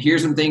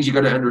 here's some things you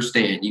got to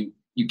understand.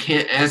 You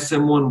can't ask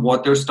someone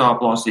what their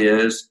stop loss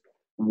is,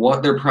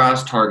 what their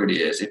price target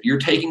is. If you're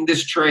taking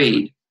this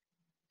trade,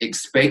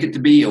 expect it to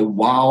be a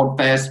wild,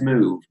 fast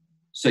move.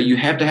 So you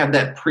have to have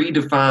that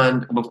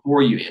predefined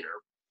before you enter.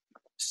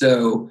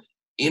 So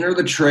enter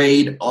the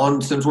trade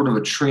on some sort of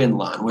a trend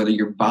line, whether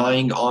you're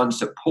buying on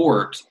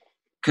support,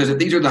 because if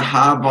these are the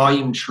high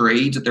volume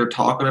trades that they're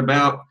talking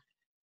about,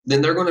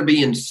 then they're going to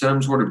be in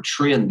some sort of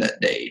trend that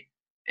day.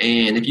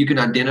 And if you can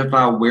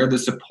identify where the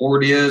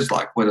support is,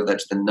 like whether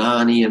that's the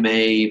 9 EMA,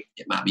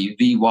 it might be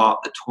VWAP,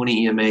 the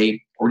 20 EMA,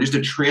 or just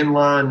a trend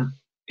line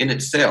in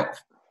itself,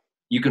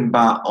 you can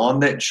buy on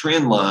that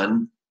trend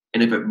line.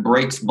 And if it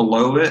breaks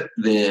below it,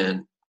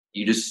 then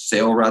you just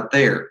sell right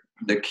there.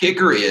 The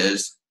kicker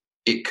is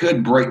it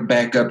could break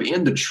back up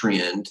in the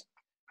trend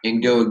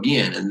and go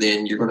again. And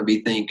then you're going to be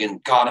thinking,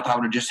 God, if I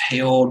would have just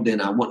held, then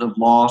I wouldn't have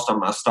lost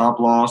on my stop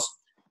loss.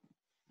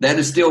 That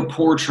is still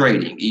poor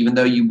trading, even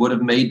though you would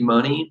have made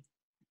money.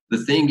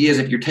 The thing is,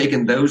 if you're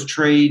taking those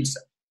trades,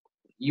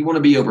 you want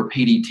to be over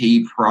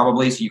PDT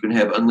probably so you can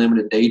have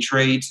unlimited day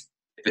trades.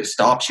 If it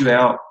stops you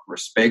out,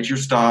 respect your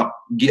stop,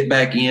 get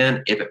back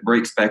in if it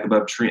breaks back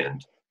above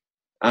trend.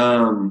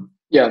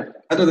 Yeah.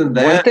 Other than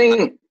that,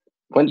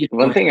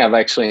 one thing I've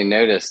actually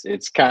noticed,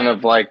 it's kind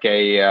of like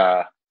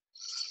I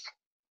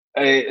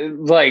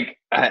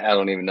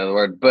don't even know the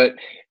word, but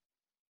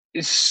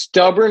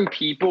stubborn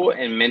people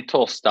and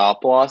mental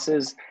stop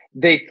losses,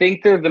 they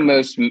think they're the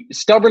most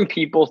stubborn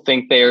people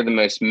think they are the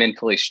most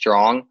mentally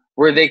strong,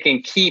 where they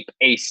can keep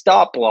a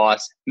stop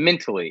loss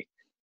mentally.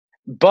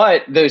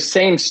 But those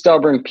same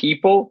stubborn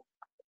people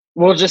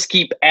will just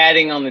keep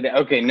adding on the day.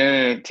 Okay,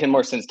 no, 10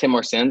 more cents, 10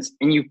 more cents.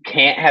 And you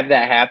can't have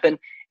that happen.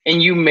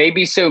 And you may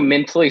be so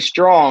mentally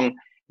strong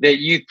that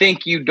you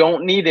think you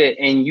don't need it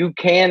and you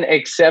can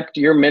accept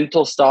your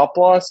mental stop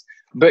loss,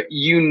 but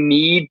you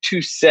need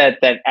to set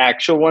that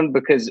actual one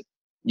because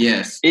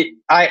yes,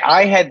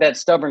 I had that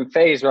stubborn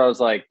phase where I was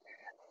like,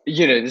 this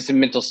is a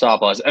mental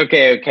stop loss.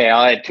 Okay,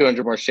 I'll add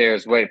 200 more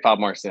shares. Wait, 5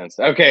 more cents.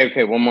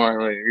 Okay, one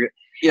more.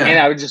 Yeah. And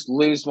I would just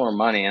lose more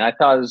money. And I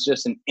thought it was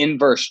just an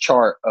inverse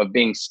chart of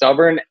being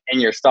stubborn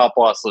and your stop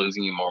loss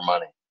losing you more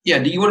money. Yeah.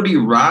 Do you want to be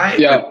right?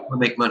 Yeah. Or do you want to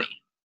make money?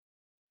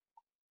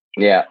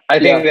 Yeah. I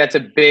think that's a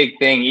big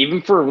thing.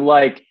 Even for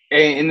like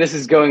and this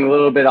is going a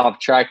little bit off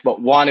track, but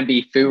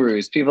wannabe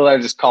furus, people that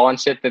are just calling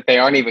shit that they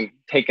aren't even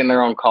taking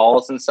their own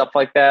calls and stuff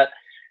like that.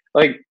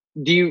 Like,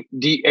 do you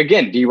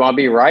want to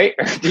be right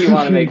or do you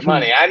want to make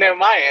money? I know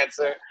my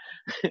answer.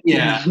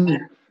 Yeah.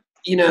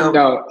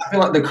 No. I feel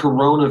like the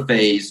Corona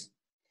phase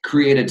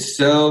created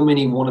so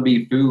many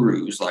wannabe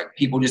gurus. Like,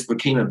 people just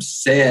became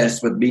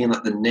obsessed with being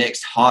like the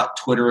next hot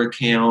Twitter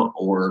account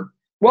or.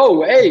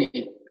 Whoa, hey,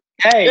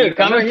 you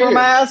coming for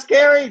my house,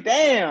 Gary?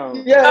 Damn.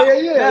 Yeah.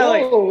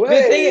 Whoa,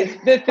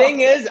 the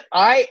thing is,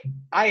 I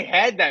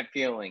had that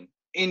feeling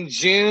in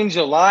June,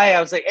 July. I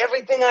was like,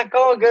 everything I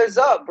call goes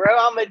up, bro.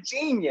 I'm a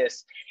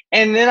genius.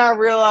 And then I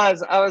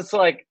realized I was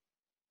like,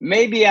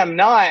 maybe I'm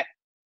not.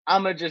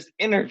 I'm going to just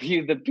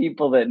interview the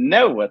people that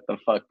know what the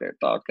fuck they're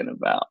talking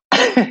about.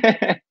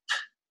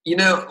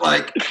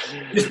 Like,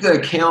 just the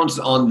accounts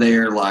on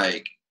there,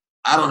 like,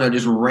 I don't know,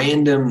 just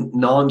random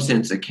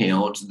nonsense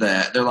accounts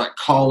that they're like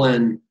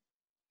calling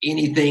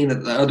anything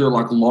that the other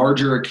like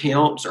larger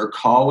accounts are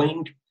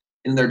calling,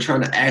 and they're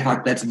trying to act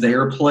like that's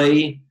their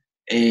play.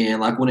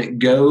 And like when it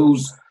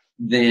goes,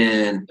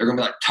 then they're going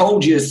to be like,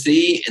 told you,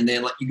 see? And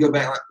then like you go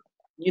back like,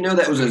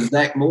 that was a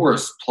Zach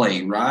Morris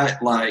play, right?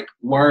 Like,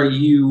 why are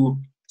you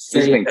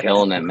saying he's been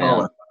killing it,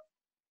 man.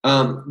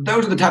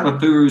 Those are the type of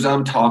furus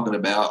I'm talking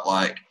about.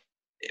 Like,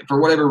 for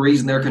whatever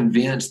reason, they're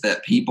convinced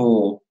that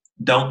people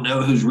don't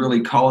know who's really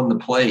calling the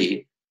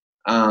play.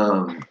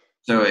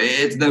 So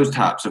it's those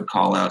types of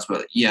call outs.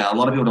 But yeah, a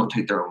lot of people don't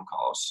take their own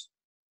calls.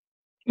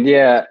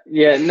 Yeah,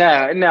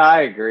 no,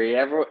 I agree.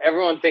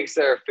 Everyone thinks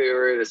they're a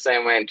furu the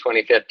same way in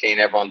 2015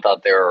 everyone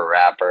thought they were a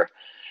rapper.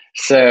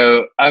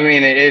 So, I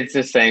mean, it's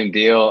the same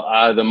deal.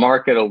 The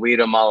market will weed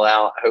them all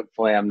out.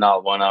 Hopefully I'm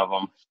not one of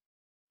them.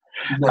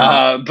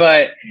 No.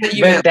 But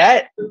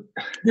that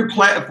your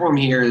platform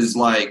here is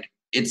like,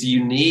 it's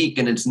unique,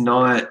 and it's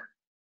not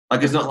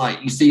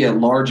like you see a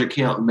large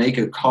account make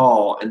a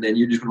call and then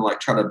you're just gonna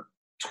like try to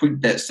tweak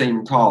that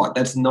same call. Like,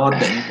 that's not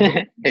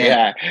that.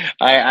 Yeah,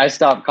 I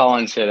stopped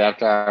calling shit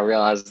after I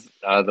realized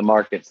the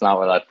market's not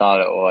what I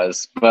thought it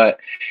was. But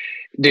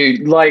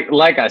dude, like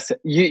I said,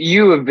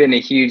 you have been a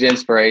huge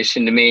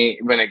inspiration to me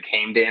when it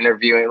came to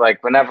interviewing.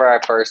 Like, whenever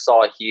I first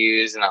saw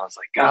Hughes, and I was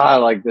like,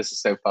 God, like, this is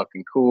so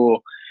fucking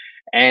cool.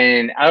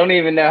 And I don't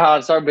even know how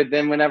it started, but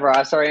then whenever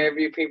I started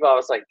interviewing people, I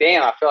was like,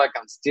 damn, I feel like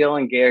I'm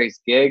stealing Gary's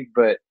gig.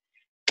 But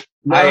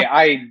No.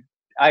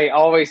 I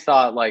always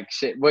thought, like,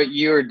 shit, what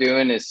you were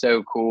doing is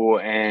so cool,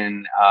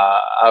 and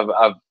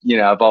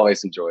I've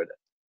always enjoyed it.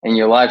 And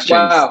your live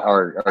streams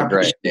are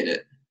great.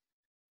 It.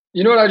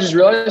 You know what I just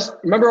realized?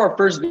 Remember our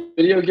first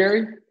video,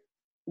 Gary?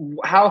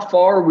 How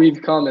far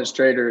we've come as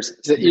traders.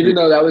 So even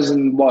though that was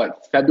in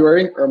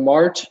February or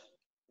March?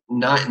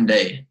 Night and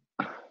day.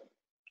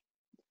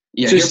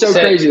 Yeah, it's just so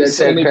crazy.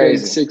 That's only been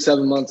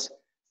 6-7 months.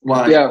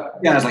 Like,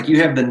 guys, like,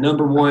 you have the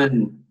number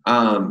one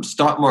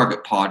stock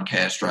market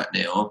podcast right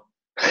now.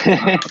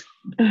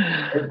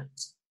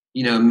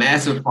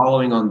 Massive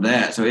following on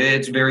that. So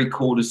it's very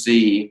cool to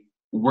see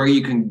where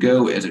you can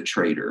go as a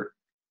trader.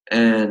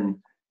 And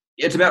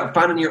it's about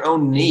finding your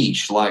own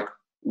niche, like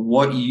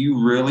what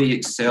you really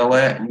excel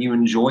at and you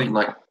enjoy. And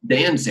like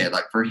Dan said,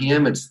 like, for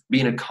him, it's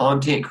being a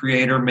content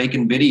creator,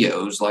 making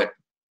videos. Like,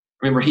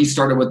 remember, he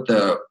started with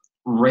the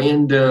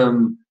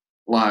random,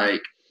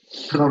 like,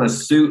 put on a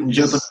suit and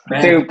jump in the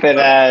back. Stupid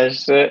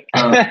ass shit.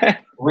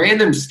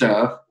 Random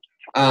stuff.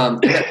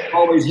 That's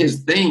always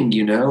his thing,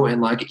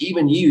 and like,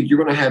 even you're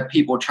going to have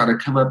people try to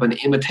come up and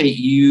imitate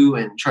you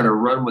and try to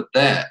run with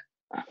that.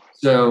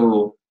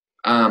 So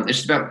it's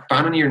just about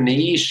finding your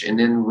niche and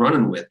then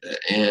running with it.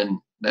 And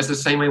that's the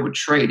same way with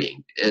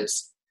trading. Do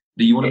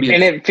you want to be?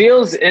 And it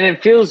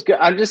feels good.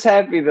 I'm just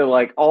happy that,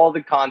 like, all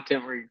the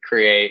content we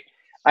create,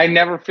 I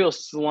never feel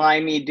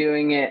slimy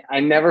doing it. I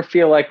never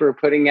feel like we're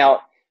putting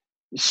out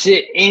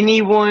shit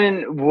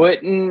anyone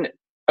wouldn't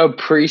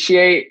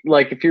appreciate.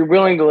 Like, if you're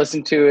willing to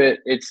listen to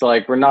it, it's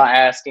like we're not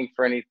asking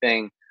for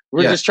anything.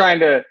 We're just trying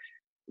to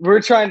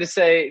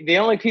say the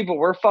only people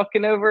we're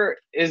fucking over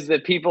is the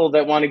people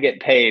that want to get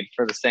paid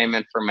for the same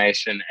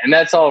information. And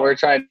that's all we're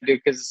trying to do,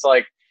 because it's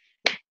like,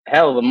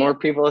 hell, the more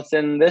people that's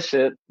in this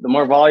shit, the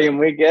more volume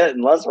we get,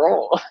 and let's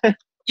roll.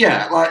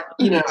 Yeah, like,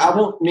 I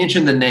won't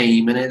mention the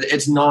name, and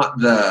it's not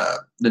the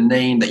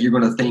name that you're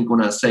going to think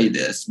when I say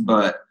this,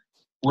 but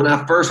when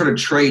I first started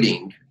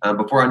trading,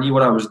 before I knew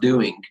what I was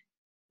doing,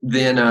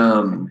 then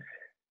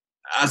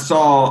I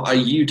saw a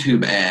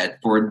YouTube ad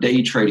for a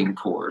day trading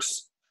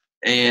course,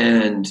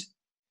 and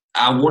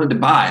I wanted to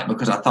buy it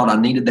because I thought I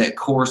needed that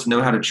course to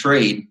know how to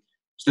trade.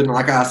 So then,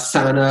 like, I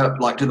sign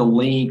up, like, to the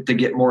link to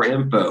get more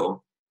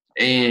info,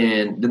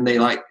 and then they,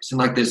 like, send,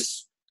 like,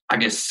 this, I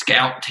guess,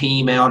 scout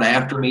team out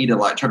after me to,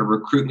 like, try to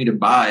recruit me to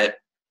buy it.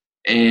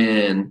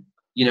 And,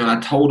 I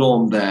told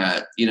them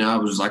that, I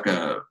was like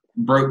a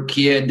broke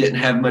kid, didn't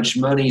have much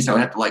money, so I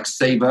had to, like,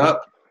 save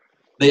up.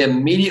 They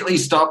immediately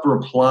stopped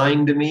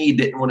replying to me,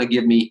 didn't want to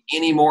give me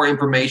any more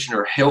information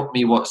or help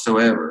me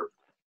whatsoever.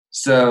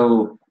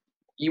 So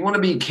you want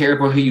to be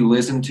careful who you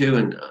listen to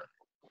and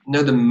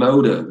know the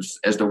motives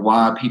as to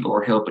why people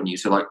are helping you.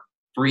 So, like,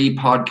 free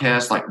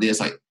podcasts like this,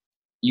 like,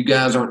 you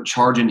guys aren't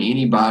charging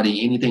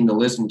anybody anything to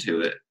listen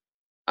to it.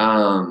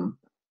 And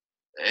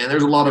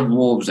there's a lot of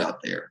wolves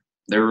out there.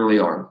 There really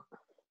are.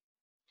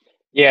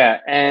 Yeah,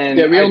 and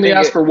we only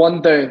ask for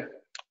one thing.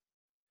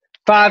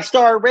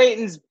 5-star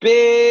ratings,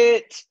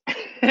 bitch.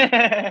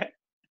 And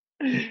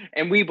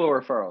Weeble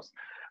referrals.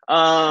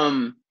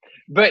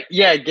 But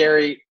yeah,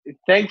 Gary,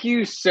 thank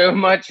you so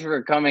much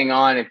for coming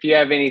on. If you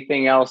have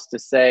anything else to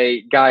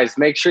say, guys,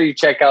 make sure you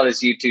check out his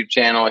YouTube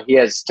channel. He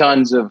has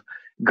tons of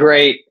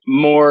great,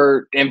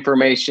 more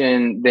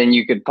information than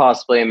you could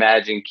possibly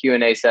imagine.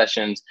 Q&A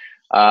sessions,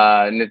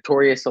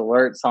 Notorious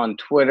alerts on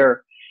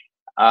Twitter.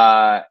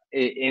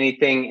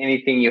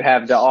 Anything you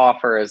have to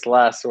offer as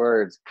last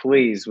words,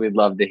 please, we'd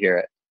love to hear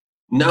it.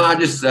 No, I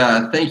just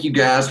thank you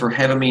guys for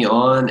having me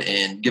on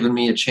and giving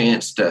me a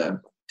chance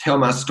to tell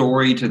my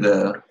story to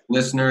the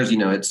listeners.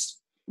 It's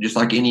just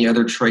like any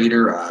other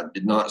trader. I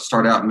did not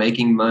start out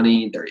making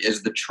money. There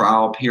is the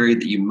trial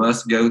period that you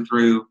must go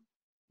through.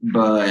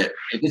 But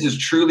if this is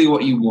truly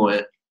what you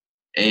want,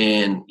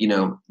 and,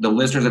 the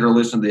listeners that are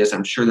listening to this,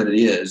 I'm sure that it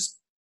is,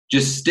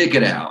 just stick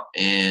it out.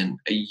 And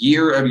a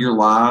year of your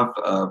life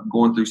of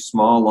going through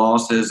small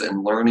losses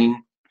and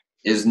learning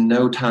is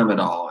no time at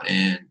all.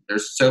 And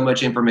there's so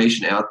much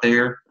information out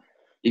there.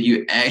 If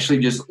you actually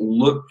just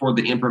look for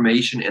the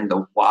information and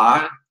the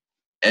why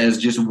as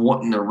just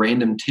wanting a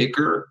random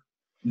ticker,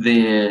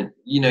 then,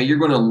 you're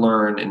going to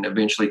learn and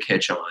eventually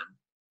catch on.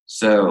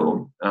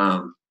 So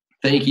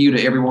thank you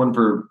to everyone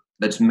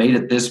that's made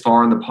it this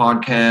far in the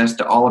podcast,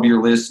 to all of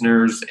your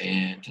listeners,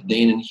 and to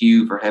Dan and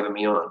Hugh for having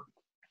me on.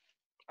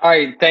 All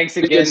right, thanks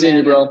again, Good seeing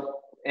you, bro.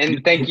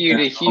 And thank you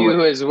to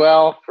Hugh as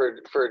well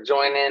for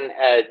joining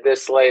at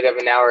this late of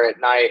an hour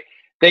at night.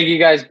 Thank you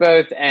guys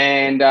both,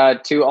 and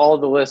to all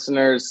the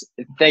listeners,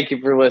 thank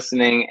you for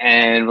listening,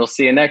 and we'll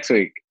see you next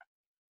week.